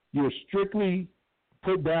 you're strictly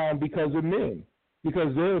put down because of men.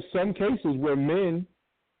 Because there are some cases where men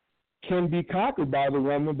can be conquered by the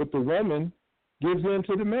woman, but the woman gives in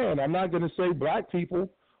to the man. I'm not going to say black people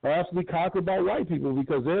are absolutely conquered by white people,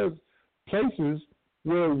 because there's places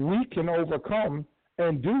where we can overcome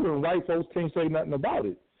and do, and white folks can't say nothing about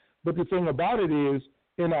it. But the thing about it is,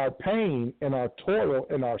 in our pain, in our toil,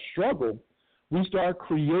 in our struggle, we start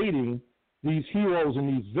creating these heroes and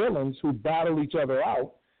these villains who battle each other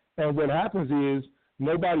out. And what happens is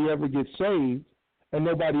nobody ever gets saved and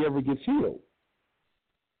nobody ever gets healed.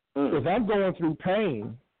 If I'm going through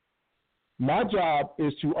pain, my job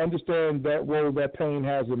is to understand that role that pain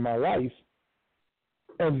has in my life,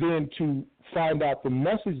 and then to find out the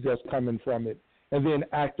message that's coming from it, and then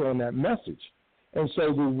act on that message. And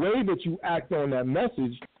so the way that you act on that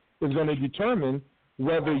message is going to determine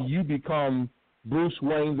whether you become Bruce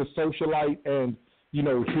Wayne, the socialite and, you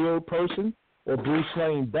know, healed person, or Bruce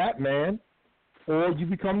Wayne, Batman, or you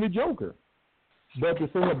become the Joker. But the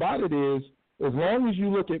thing about it is, as long as you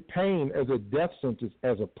look at pain as a death sentence,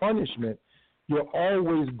 as a punishment, you're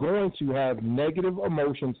always going to have negative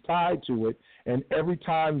emotions tied to it. And every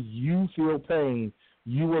time you feel pain,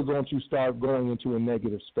 you are going to start going into a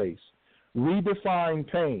negative space. Redefine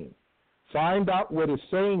pain. Find out what it's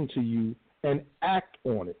saying to you and act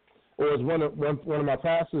on it. Or as one of my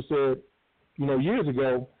pastors said, years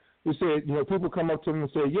ago, he said, people come up to him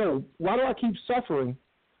and say, yo, why do I keep suffering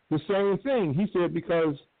the same thing? He said,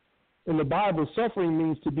 because in the Bible, suffering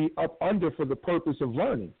means to be up under for the purpose of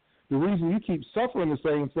learning. The reason you keep suffering the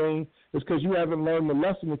same thing is because you haven't learned the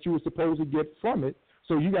lesson that you were supposed to get from it,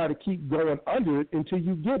 so you got to keep going under it until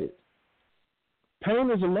you get it. Pain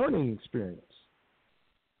is a learning experience.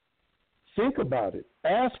 Think about it.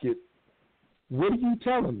 Ask it, what are you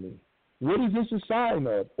telling me? What is this a sign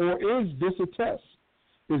of? Or is this a test?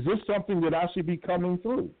 Is this something that I should be coming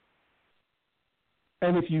through?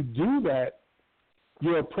 And if you do that,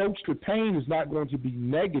 your approach to pain is not going to be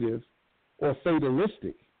negative or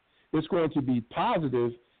fatalistic. It's going to be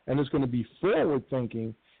positive, and it's going to be forward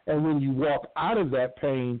thinking. And when you walk out of that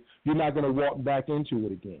pain, you're not going to walk back into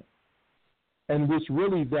it again. And it's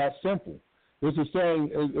really that simple. There's a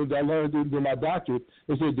saying that I learned in my doctorate.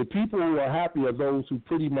 It says the people who are happy are those who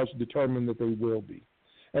pretty much determine that they will be.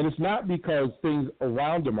 And it's not because things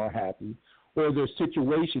around them are happy or their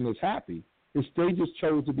situation is happy. It's they just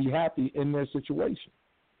chose to be happy in their situation.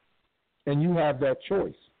 And you have that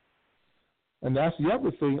choice. And that's the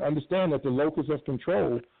other thing. Understand that the locus of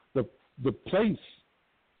control, the place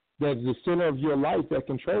that's the center of your life that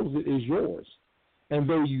controls it is yours. And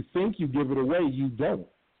though you think you give it away, you don't.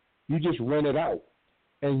 You just rent it out,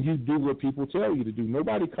 and you do what people tell you to do.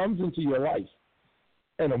 Nobody comes into your life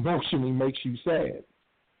and emotionally makes you sad.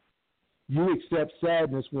 You accept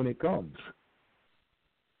sadness when it comes.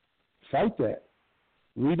 Fight that.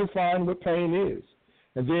 Redefine what pain is.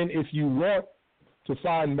 And then if you want to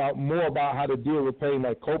find out more about how to deal with pain,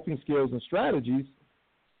 like coping skills and strategies,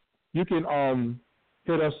 you can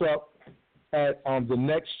hit us up at the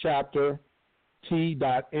next chapter,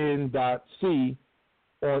 t.n.c,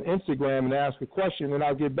 on Instagram and ask a question, and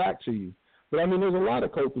I'll get back to you. But, there's a lot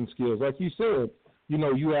of coping skills. Like you said,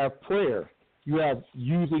 you have prayer. You have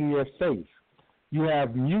using your faith. You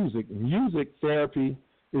have music. Music therapy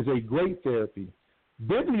is a great therapy.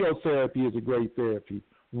 Bibliotherapy is a great therapy.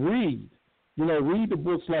 Read. Read the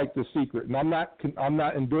books like The Secret. And I'm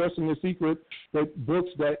not endorsing The Secret, but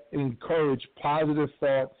books that encourage positive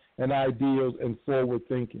thought and ideals and forward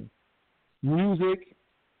thinking. Music,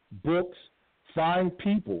 books, find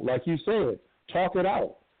people. Like you said, talk it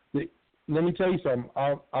out. Let me tell you something.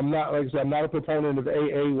 I'm not a proponent of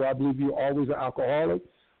AA where I believe you're always an alcoholic,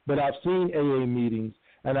 but I've seen AA meetings,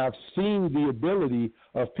 and I've seen the ability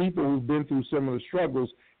of people who've been through similar struggles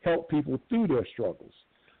help people through their struggles.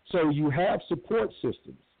 So you have support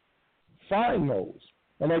systems. Find those.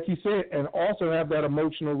 And like you said, and also have that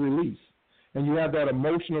emotional release. And you have that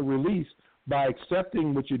emotional release by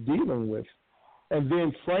accepting what you're dealing with and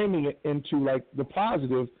then framing it into like the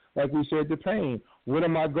positive, like we said, the pain. What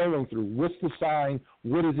am I going through? What's the sign?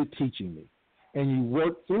 What is it teaching me? And you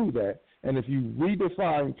work through that. And if you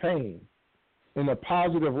redefine pain in a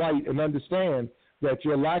positive light and understand that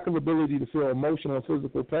your lack of ability to feel emotional and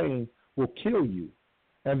physical pain will kill you,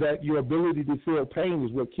 and that your ability to feel pain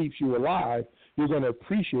is what keeps you alive, you're going to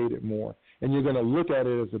appreciate it more, and you're going to look at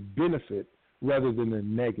it as a benefit rather than a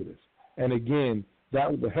negative. And again,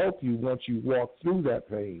 that will help you once you walk through that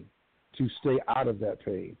pain to stay out of that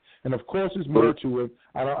pain. And of course, there's more to it.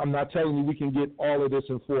 I'm not telling you we can get all of this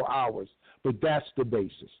in 4 hours, but that's the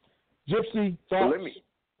basis. Gypsy, thoughts?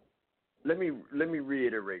 Let me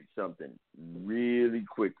reiterate something really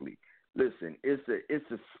quickly. Listen, it's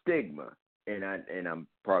a stigma, and I'm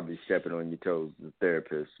probably stepping on your toes as a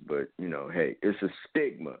therapist, but hey, it's a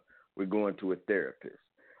stigma with going to a therapist.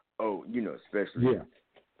 Oh, especially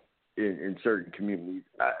in certain communities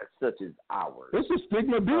such as ours. It's a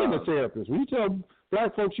stigma being a therapist. When you tell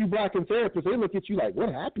black folks you black and therapists, they look at you like,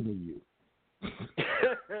 what happened to you?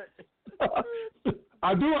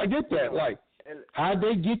 I get that. Like, how'd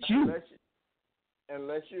they get you?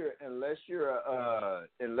 Unless you're a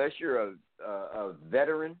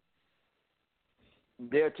veteran,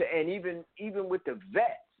 and even with the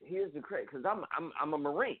vets, here's the crazy, because I'm a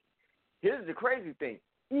Marine. Here's the crazy thing: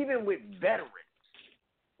 even with veterans,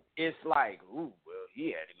 it's like, ooh, well, he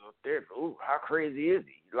had to go to therapy. Ooh, how crazy is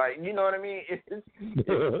he? Like, you know what I mean?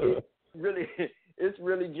 It's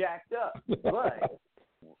really jacked up. But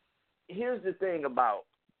here's the thing about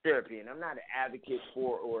therapy, and I'm not an advocate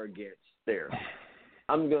for or against therapy.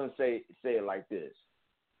 I'm going to say it like this.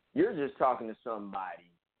 You're just talking to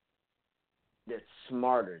somebody that's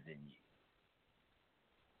smarter than you,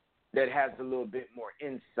 that has a little bit more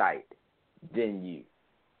insight than you.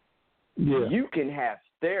 Yeah. You can have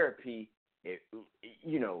therapy,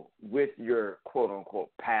 with your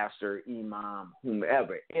quote-unquote pastor, imam,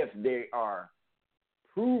 whomever, if they are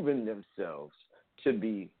proving themselves to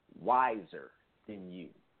be wiser than you.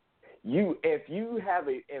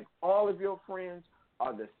 If all of your friends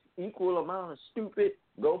are the equal amount of stupid,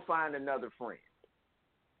 go find another friend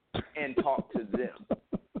and talk to them.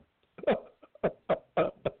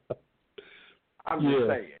 I'm just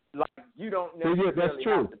saying, like, you don't necessarily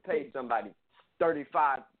have to pay somebody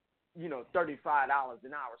 $35 an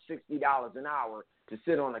hour, $60 an hour to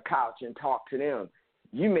sit on a couch and talk to them.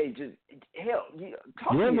 You may just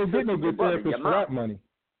talk to your sister, your brother, your mom. For that money.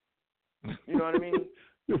 You know what I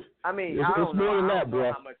mean? I don't know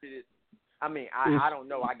how much it is. I don't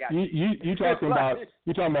know. I got you talking about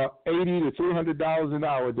 $80 to $300 an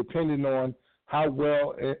hour, depending on how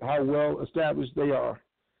well established they are.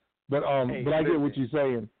 But but I get what you're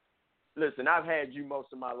saying. Listen, I've had you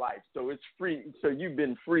most of my life, so it's free. So you've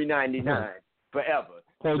been free 99 forever.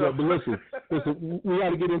 Hold up, but listen, we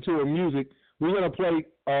got to get into a music. We're gonna play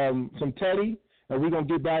some Teddy, and we're gonna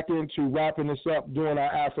get back into wrapping this up, doing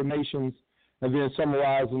our affirmations, and then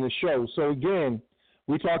summarizing the show. So again,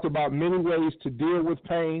 we talked about many ways to deal with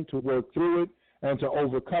pain, to work through it, and to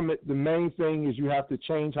overcome it. The main thing is you have to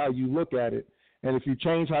change how you look at it. And if you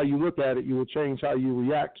change how you look at it, you will change how you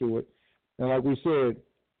react to it. And like we said,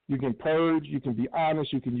 you can purge, you can be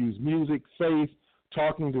honest, you can use music, faith,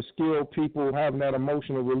 talking to skilled people, having that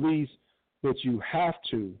emotional release, but you have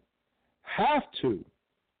to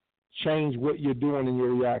change what you're doing in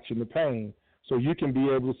your reaction to pain so you can be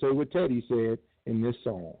able to say what Teddy said in this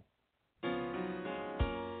song.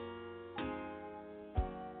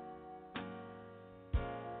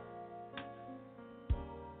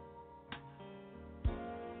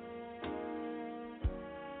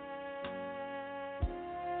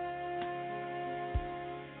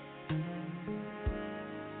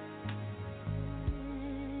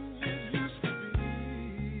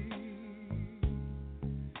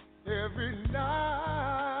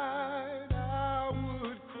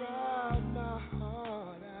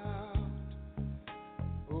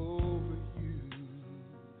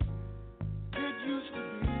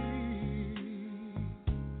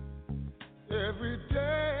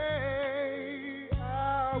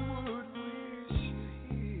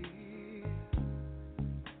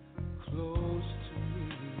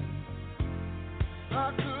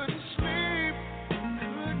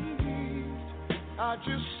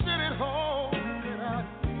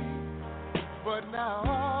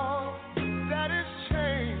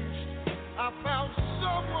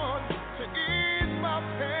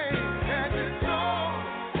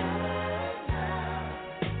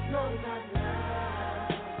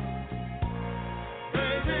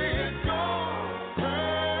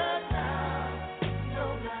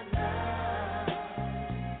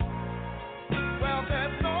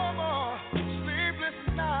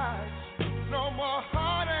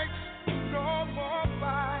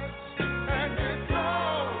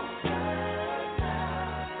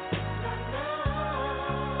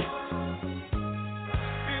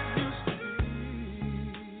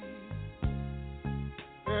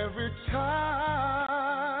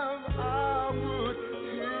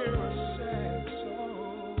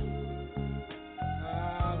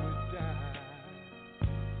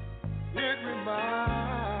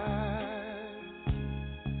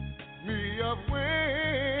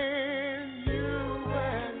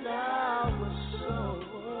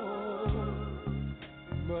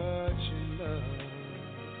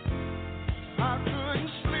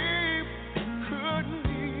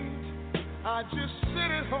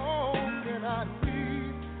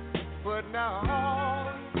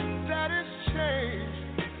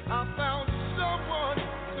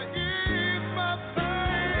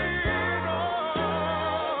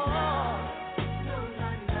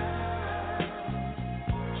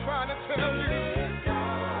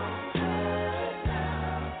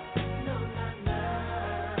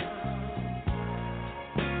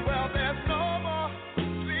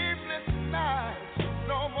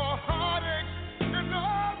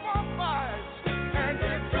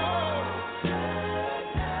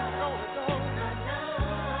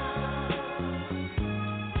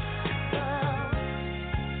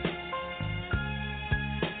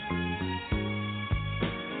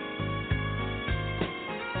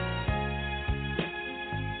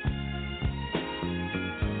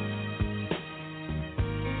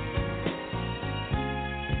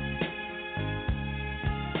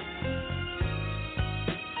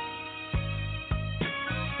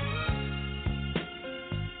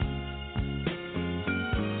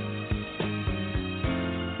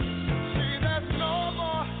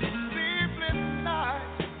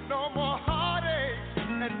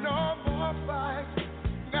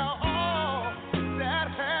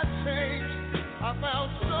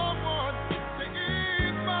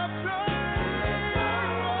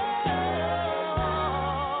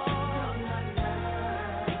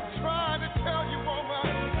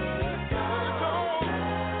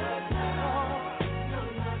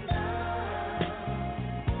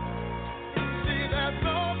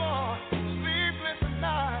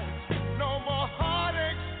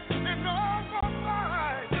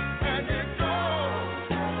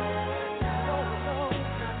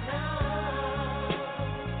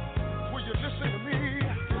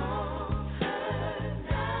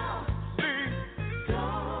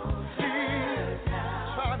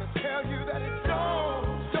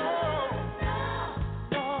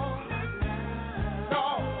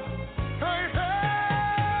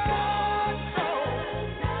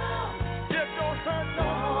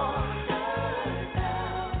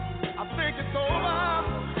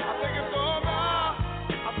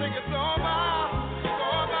 think it's over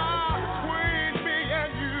between me and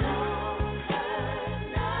you.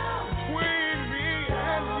 Between me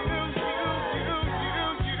and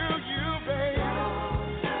you, baby.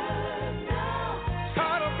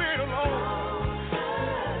 Tired of being alone.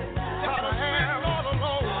 Tired of being all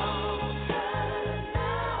alone.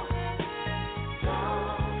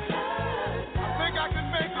 I think I can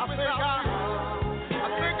make it without you. I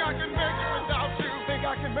think I can make it without you. Think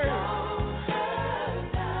I can make it.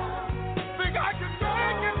 Think I can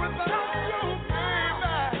make it without you,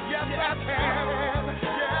 baby. Yes, I can.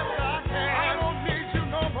 Yes, I can. I don't need you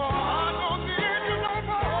no more. I don't need you no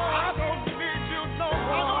more. I don't need you no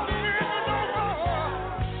more. I don't need you no more.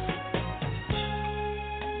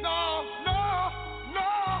 No, no, no,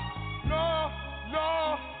 no, no,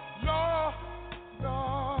 no, no.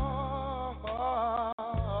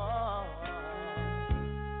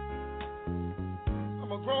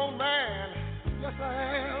 I'm a grown man. Yes, I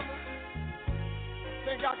am.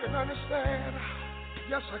 Think I can understand.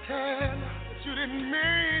 Yes, I can. That you didn't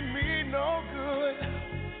mean me no good.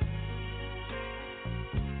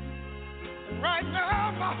 And right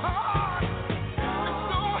now, my heart is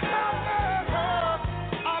so happy.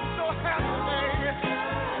 I'm so happy, baby.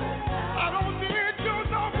 I don't need you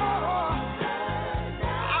no more.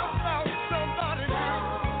 I found somebody new.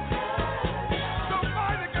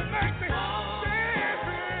 Somebody that can make me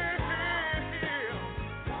feel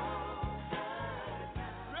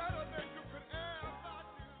better than you could ever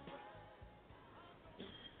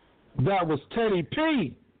do. That was Teddy P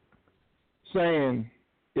saying,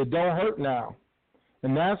 it don't hurt now.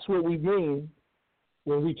 And that's what we mean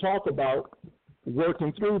when we talk about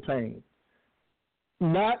working through pain.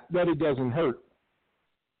 Not that it doesn't hurt,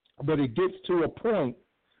 but it gets to a point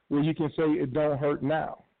where you can say it don't hurt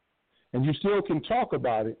now. And you still can talk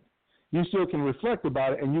about it. You still can reflect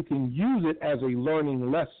about it, and you can use it as a learning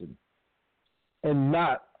lesson and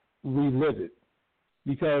not relive it.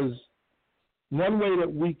 Because one way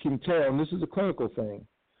that we can tell, and this is a clinical thing,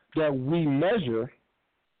 that we measure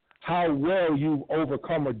how well you've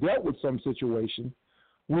overcome or dealt with some situation,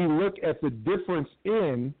 we look at the difference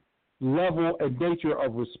in level and nature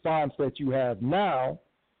of response that you have now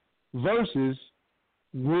versus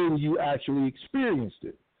when you actually experienced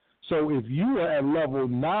it. So if you were at level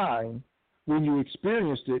 9 when you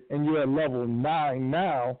experienced it and you're at level 9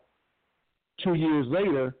 now, 2 years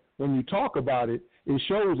later, when you talk about it, it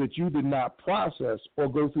shows that you did not process or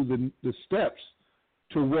go through the steps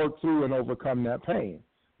to work through and overcome that pain,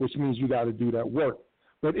 which means you got to do that work.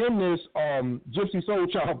 But in this, Gypsy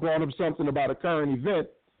Soulchild brought up something about a current event,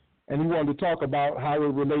 and he wanted to talk about how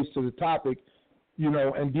it relates to the topic,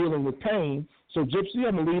 and dealing with pain. So, Gypsy,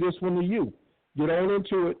 I'm going to lead this one to you. Get on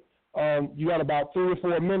into it. You got about 3 or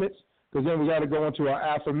 4 minutes, because then we got to go into our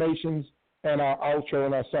affirmations and our outro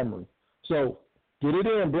and our summary. So, get it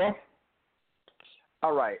in, bro.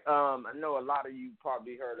 All right. I know a lot of you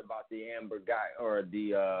probably heard about the Amber guy or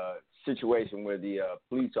the situation where the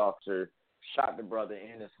police officer shot the brother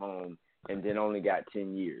in his home and then only got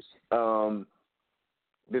 10 years.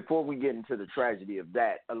 Before we get into the tragedy of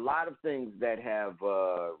that, a lot of things that have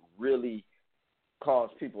really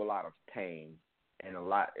caused people a lot of pain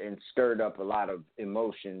and stirred up a lot of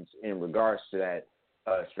emotions in regards to that,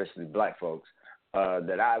 especially black folks,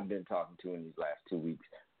 that I've been talking to in these last 2 weeks,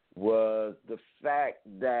 was the fact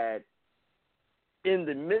that in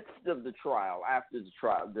the midst of the trial, after the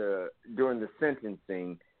trial, during the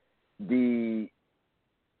sentencing, the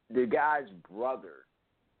guy's brother,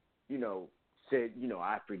 said,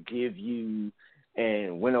 I forgive you,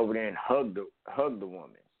 and went over there and hugged the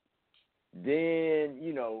woman. Then,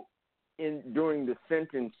 during the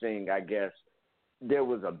sentencing, I guess there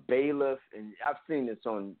was a bailiff, and I've seen this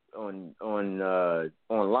on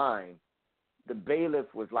online. The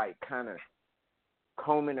bailiff was like kind of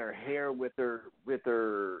combing her hair with her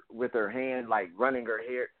hand, like running her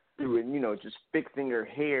hair through it, just fixing her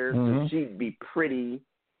hair so she'd be pretty.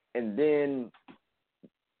 And then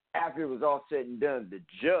after it was all said and done, the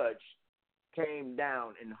judge came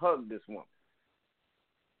down and hugged this woman.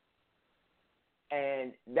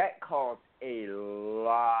 And that caused a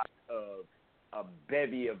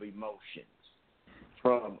bevy of emotions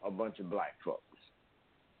from a bunch of black folks.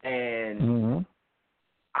 And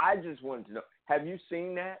I just wanted to know, have you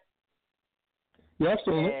seen that? Yeah, I've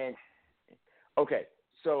seen it. Okay,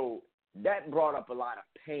 so that brought up a lot of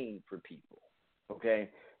pain for people, okay?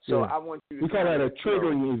 So I want you to... We call that a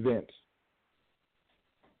triggering event.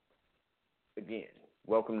 Again,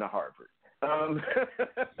 welcome to Harvard.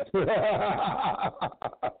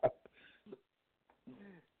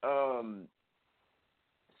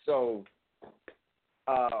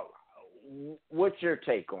 what's your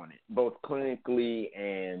take on it, both clinically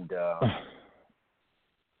and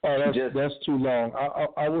that's too long.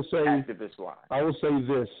 I will say activist-wise. I will say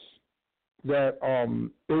this, that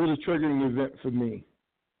it was a triggering event for me.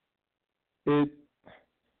 It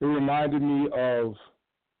reminded me of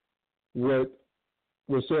what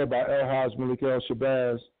was said by El-Haj Malik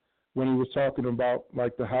El-Shabazz when he was talking about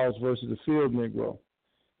like the house versus the field Negro.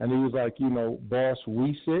 And he was like, boss,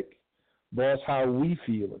 we sick, boss, how we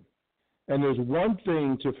feeling. And there's one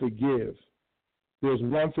thing to forgive. There's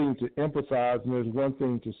one thing to empathize, and there's one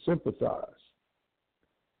thing to sympathize.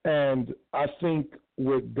 And I think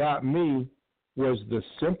what got me was the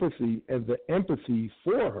sympathy and the empathy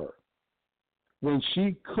for her when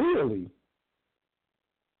she clearly,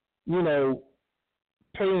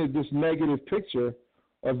 painted this negative picture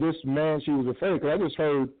of this man she was afraid of. 'Cause I just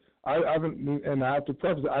heard, I haven't, and I have to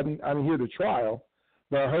preface it, I didn't hear the trial,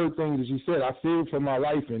 but I heard things that she said. I feared for my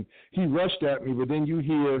life, and he rushed at me, but then you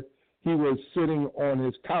hear he was sitting on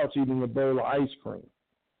his couch eating a bowl of ice cream.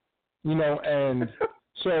 And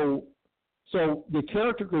so the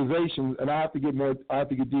characterizations, and I have to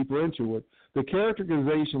get deeper into it, the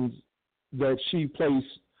characterizations that she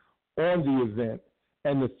placed on the event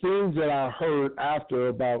and the things that I heard after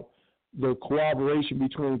about the cooperation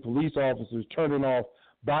between police officers turning off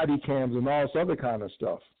body cams and all this other kind of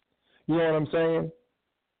stuff. You know what I'm saying?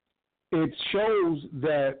 It shows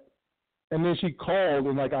that, and then she called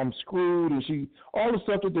and like, I'm screwed, and all the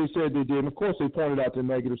stuff that they said they did, and of course they pointed out the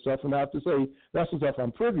negative stuff, and I have to say that's the stuff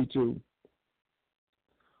I'm privy to.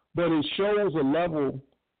 But it shows a level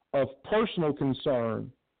of personal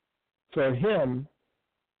concern for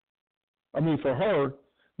her,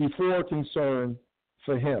 before concern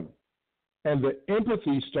for him. And the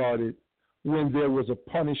empathy started when there was a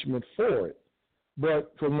punishment for it.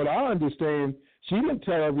 But from what I understand, she didn't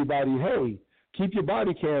tell everybody, hey, keep your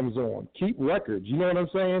body cams on, keep records. You know what I'm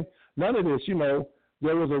saying? None of this,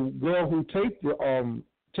 There was a girl who taped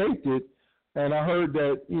it, and I heard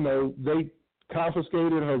that, they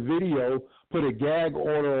confiscated her video, put a gag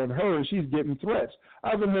order on her, and she's getting threats. I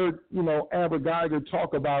haven't heard, Amber Geiger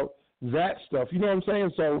talk about that stuff. You know what I'm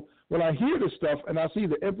saying? So when I hear this stuff and I see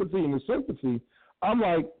the empathy and the sympathy, I'm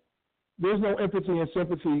like, there's no empathy and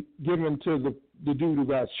sympathy given to the dude who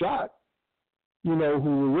got shot,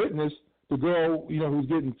 who witnessed, the girl, who's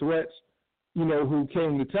getting threats, who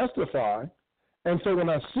came to testify. And so when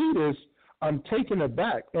I see this, I'm taken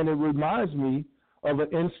aback, and it reminds me of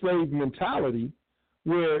an enslaved mentality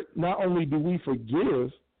where not only do we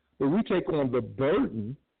forgive, but we take on the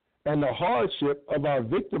burden and the hardship of our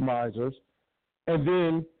victimizers and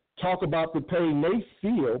then talk about the pain they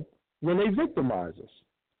feel when they victimize us.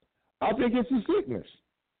 I think it's a sickness.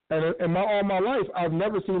 And all my life, I've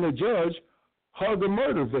never seen a judge hug a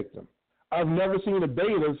murder victim. I've never seen a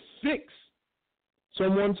bailiff fix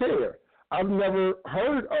someone's hair. I've never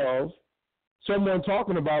heard of someone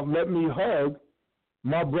talking about, let me hug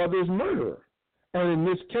my brother's murderer. And in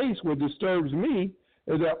this case, what disturbs me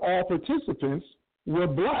is that all participants were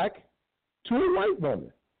black to a white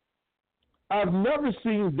woman. I've never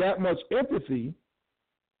seen that much empathy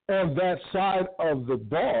on that side of the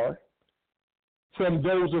bar from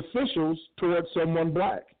those officials towards someone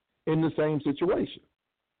black in the same situation.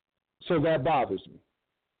 So that bothers me.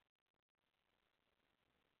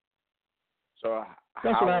 So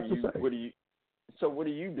that's what I have to say. What are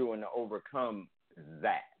you doing to overcome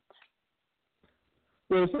that?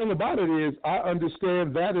 Well, the thing about it is I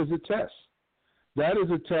understand that is a test. That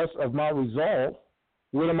is a test of my resolve.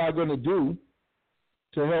 What am I going to do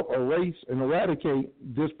to help erase and eradicate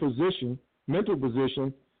this position, mental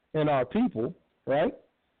position in our people, right?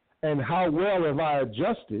 And how well have I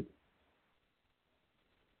adjusted?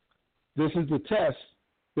 This is the test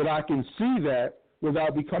that I can see that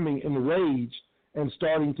without becoming enraged and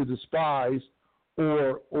starting to despise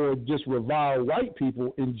or just revile white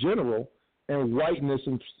people in general and whiteness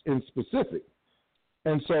in specific.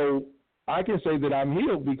 And so I can say that I'm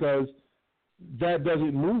healed because that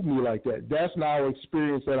doesn't move me like that. That's now an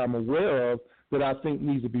experience that I'm aware of that I think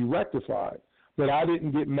needs to be rectified. But I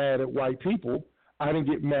didn't get mad at white people. I didn't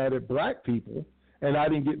get mad at black people. And I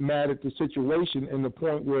didn't get mad at the situation in the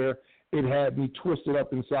point where it had me twisted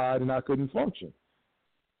up inside and I couldn't function.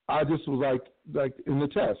 I just was like in the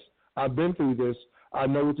test. I've been through this. I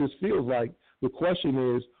know what this feels like. The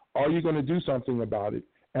question is, are you going to do something about it?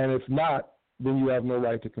 And if not, then you have no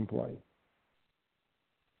right to complain.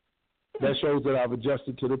 That shows that I've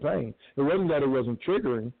adjusted to the pain. It wasn't that it wasn't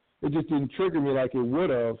triggering. It just didn't trigger me like it would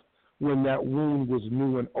have when that wound was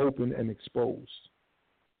new and open and exposed.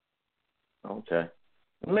 Okay.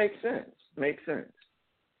 Makes sense.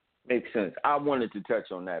 Makes sense. I wanted to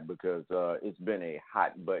touch on that because it's been a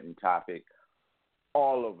hot button topic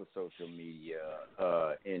all over social media,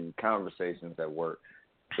 in conversations at work,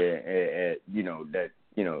 in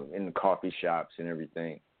the coffee shops and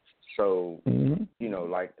everything. So,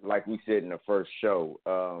 like we said in the first show,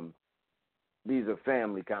 these are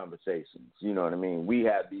family conversations. You know what I mean? We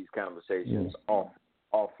have these conversations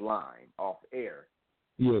offline, off air.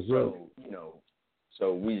 Yes, sir. So,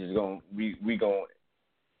 so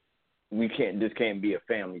this can't be a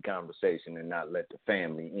family conversation and not let the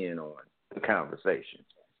family in on the conversation.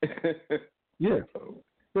 Yeah,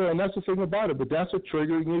 and that's the thing about it. But that's a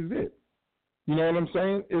triggering event. You know what I'm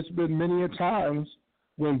saying? It's been many a times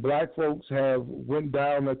when black folks have went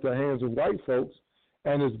down at the hands of white folks,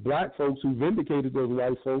 and it's black folks who vindicated those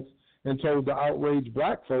white folks and told the outraged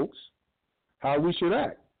black folks how we should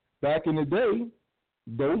act. Back in the day,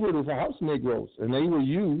 those were the house Negroes, and they were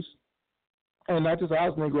used, and not just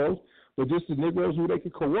house Negroes, but just the Negroes who they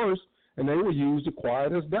could coerce, and they were used to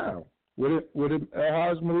quiet us down. What did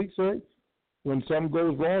El-Haj Malik say? When something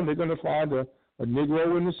goes wrong, they're going to find a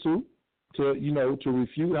Negro in the suit to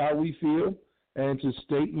refute how we feel and to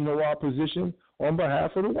state, our position on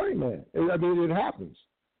behalf of the white man. It happens.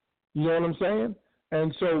 You know what I'm saying?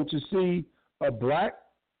 And so to see a black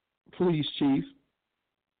police chief,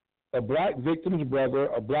 a black victim's brother,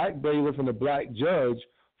 a black bailiff, and a black judge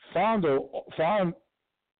fawn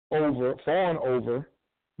over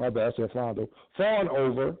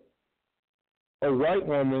a white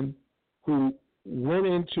woman who went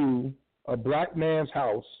into a black man's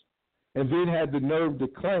house and then had the nerve to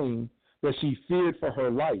claim that she feared for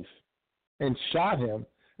her life and shot him.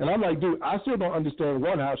 And I'm like, dude, I still don't understand,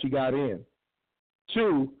 one, how she got in.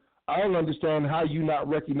 Two, I don't understand how you not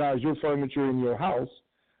recognize your furniture in your house.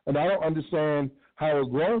 And I don't understand how a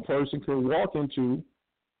grown person can walk into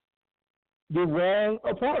the wrong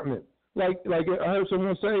apartment. Like I heard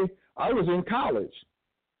someone say, I was in college.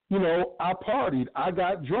 I partied. I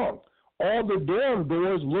got drunk. All the dorm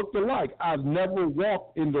doors looked alike. I've never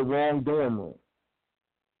walked in the wrong dorm room.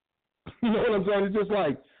 You know what I'm saying? It's just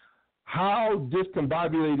like, how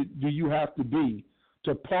discombobulated do you have to be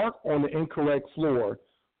to park on the incorrect floor,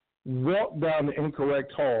 walk down the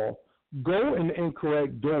incorrect hall, go in the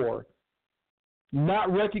incorrect door,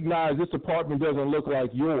 not recognize this apartment doesn't look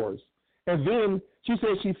like yours, and then she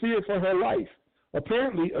said she feared for her life.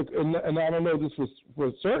 Apparently, and I don't know this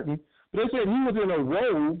was certain, but they said he was in a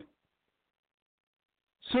robe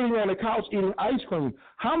sitting on the couch eating ice cream.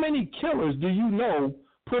 How many killers do you know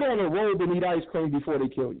put on a robe and eat ice cream before they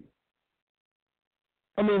kill you?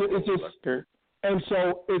 I mean, it's just, and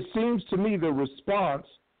so it seems to me the response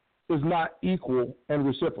is not equal and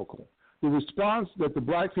reciprocal. The response that the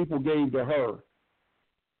black people gave to her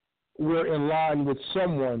were in line with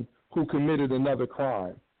someone who committed another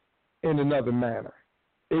crime in another manner.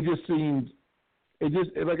 It just seemed,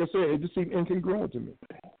 like I said, it just seemed incongruent to me.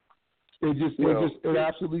 It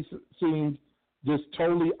absolutely seemed just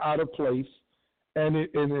totally out of place, and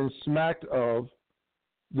it smacked of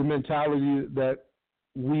the mentality that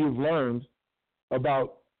we have learned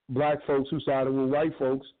about black folks who sided with white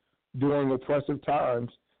folks during oppressive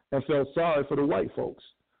times and felt sorry for the white folks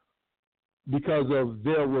because of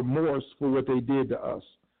their remorse for what they did to us,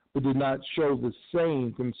 but did not show the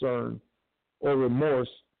same concern or remorse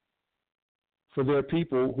for their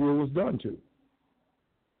people who it was done to.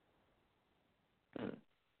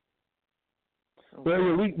 But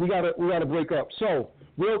anyway, we gotta break up. So,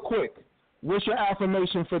 real quick, what's your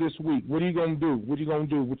affirmation for this week? What are you gonna do? What you gonna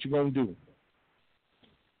do?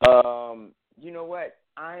 You know what?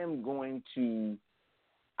 I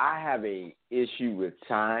have a issue with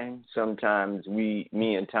time. Sometimes me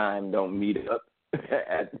and time don't meet up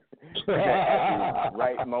at the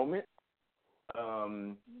right moment.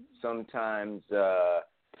 Sometimes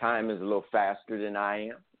time is a little faster than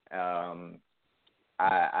I am.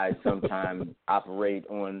 I sometimes operate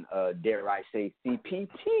on, dare I say,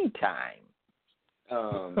 CPT time.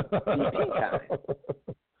 CP time.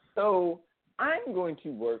 So I'm going to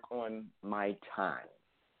work on my time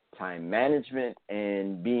management,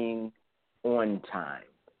 and being on time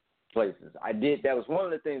places. That was one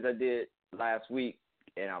of the things I did last week,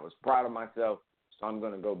 and I was proud of myself. So I'm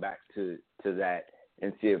going to go back to that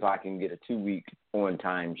and see if I can get a 2-week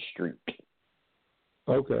on-time streak.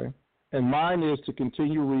 Okay. And mine is to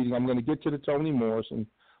continue reading. I'm going to get to the Toni Morrison,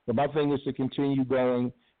 but my thing is to continue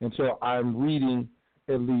going until I'm reading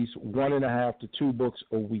at least 1.5 to 2 books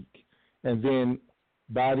a week, and then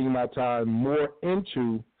biding my time more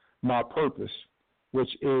into my purpose,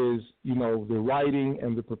 which is, the writing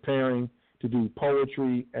and the preparing to do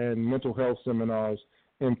poetry and mental health seminars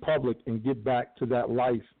in public and get back to that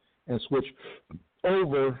life and switch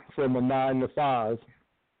over from a 9 to 5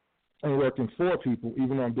 and working for people.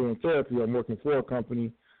 Even though I'm doing therapy, I'm working for a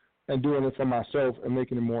company and doing it for myself and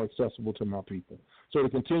making it more accessible to my people. So to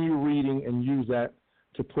continue reading and use that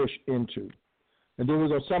to push into. And then we're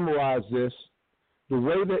going to summarize this. The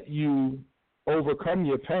way that you overcome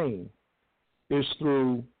your pain is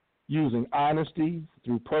through using honesty,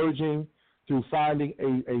 through purging, through finding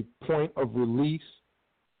a point of release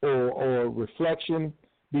or reflection,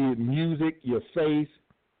 be it music, your faith,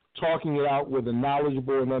 talking it out with a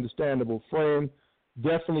knowledgeable and understandable friend,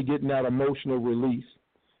 definitely getting that emotional release.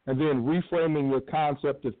 And then reframing your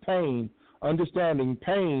concept of pain, understanding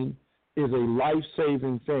pain is a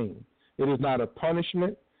life-saving thing. It is not a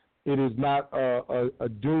punishment. It is not a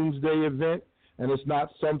doomsday event, and it's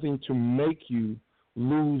not something to make you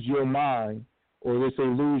lose your mind, or they say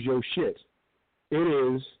lose your shit.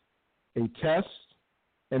 It is a test,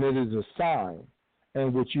 and it is a sign.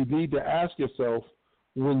 And what you need to ask yourself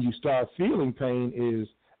when you start feeling pain is,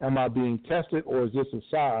 am I being tested, or is this a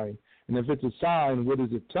sign? And if it's a sign, what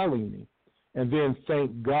is it telling me? And then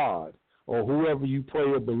thank God, or whoever you pray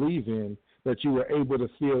or believe in, that you were able to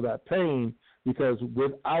feel that pain, because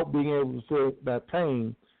without being able to feel that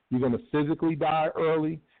pain, you're going to physically die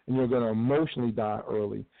early and you're going to emotionally die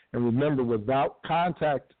early. And remember, without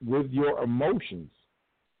contact with your emotions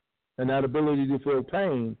and that ability to feel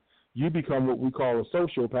pain, you become what we call a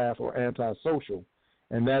sociopath or antisocial,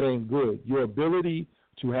 and that ain't good. Your ability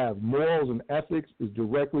to have morals and ethics is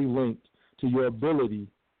directly linked to your ability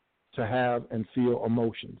to have and feel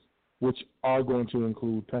emotions, which are going to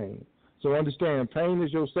include pain. So understand, pain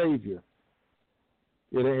is your savior.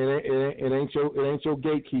 It ain't your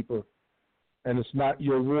gatekeeper, and it's not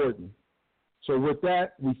your warden. So with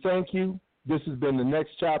that, we thank you. This has been the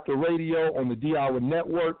Next Chapter Radio on the D-Hour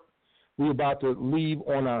Network. We're about to leave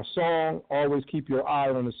on our song, Always Keep Your Eye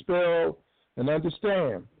on the Sparrow, and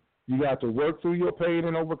understand, you got to work through your pain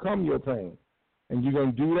and overcome your pain. And you're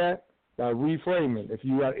going to do that by reframing. If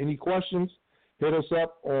you got any questions, hit us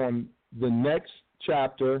up on the Next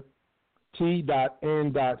Chapter,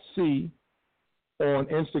 T.N.C, on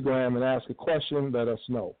Instagram and ask a question, let us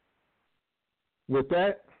know. With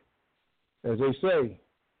that, as they say,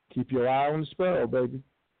 keep your eye on the sparrow, baby.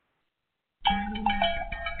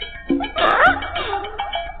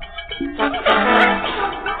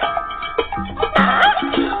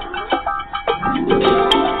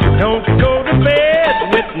 Don't go to bed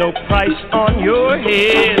with no price on your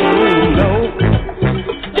head. No.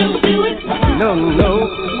 Don't do it. No.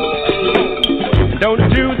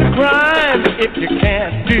 Don't do the crime if you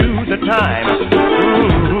can't do the time.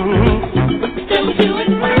 Don't do it.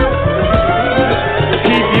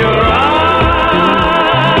 Keep your eye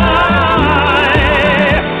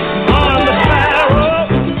on the sparrow.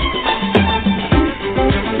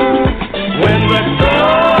 When the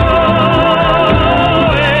going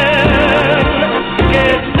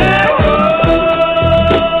gets narrow.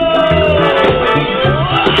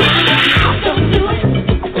 Don't do it.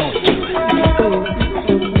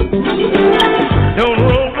 Don't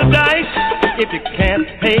roll the dice if you can't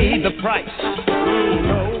pay the price.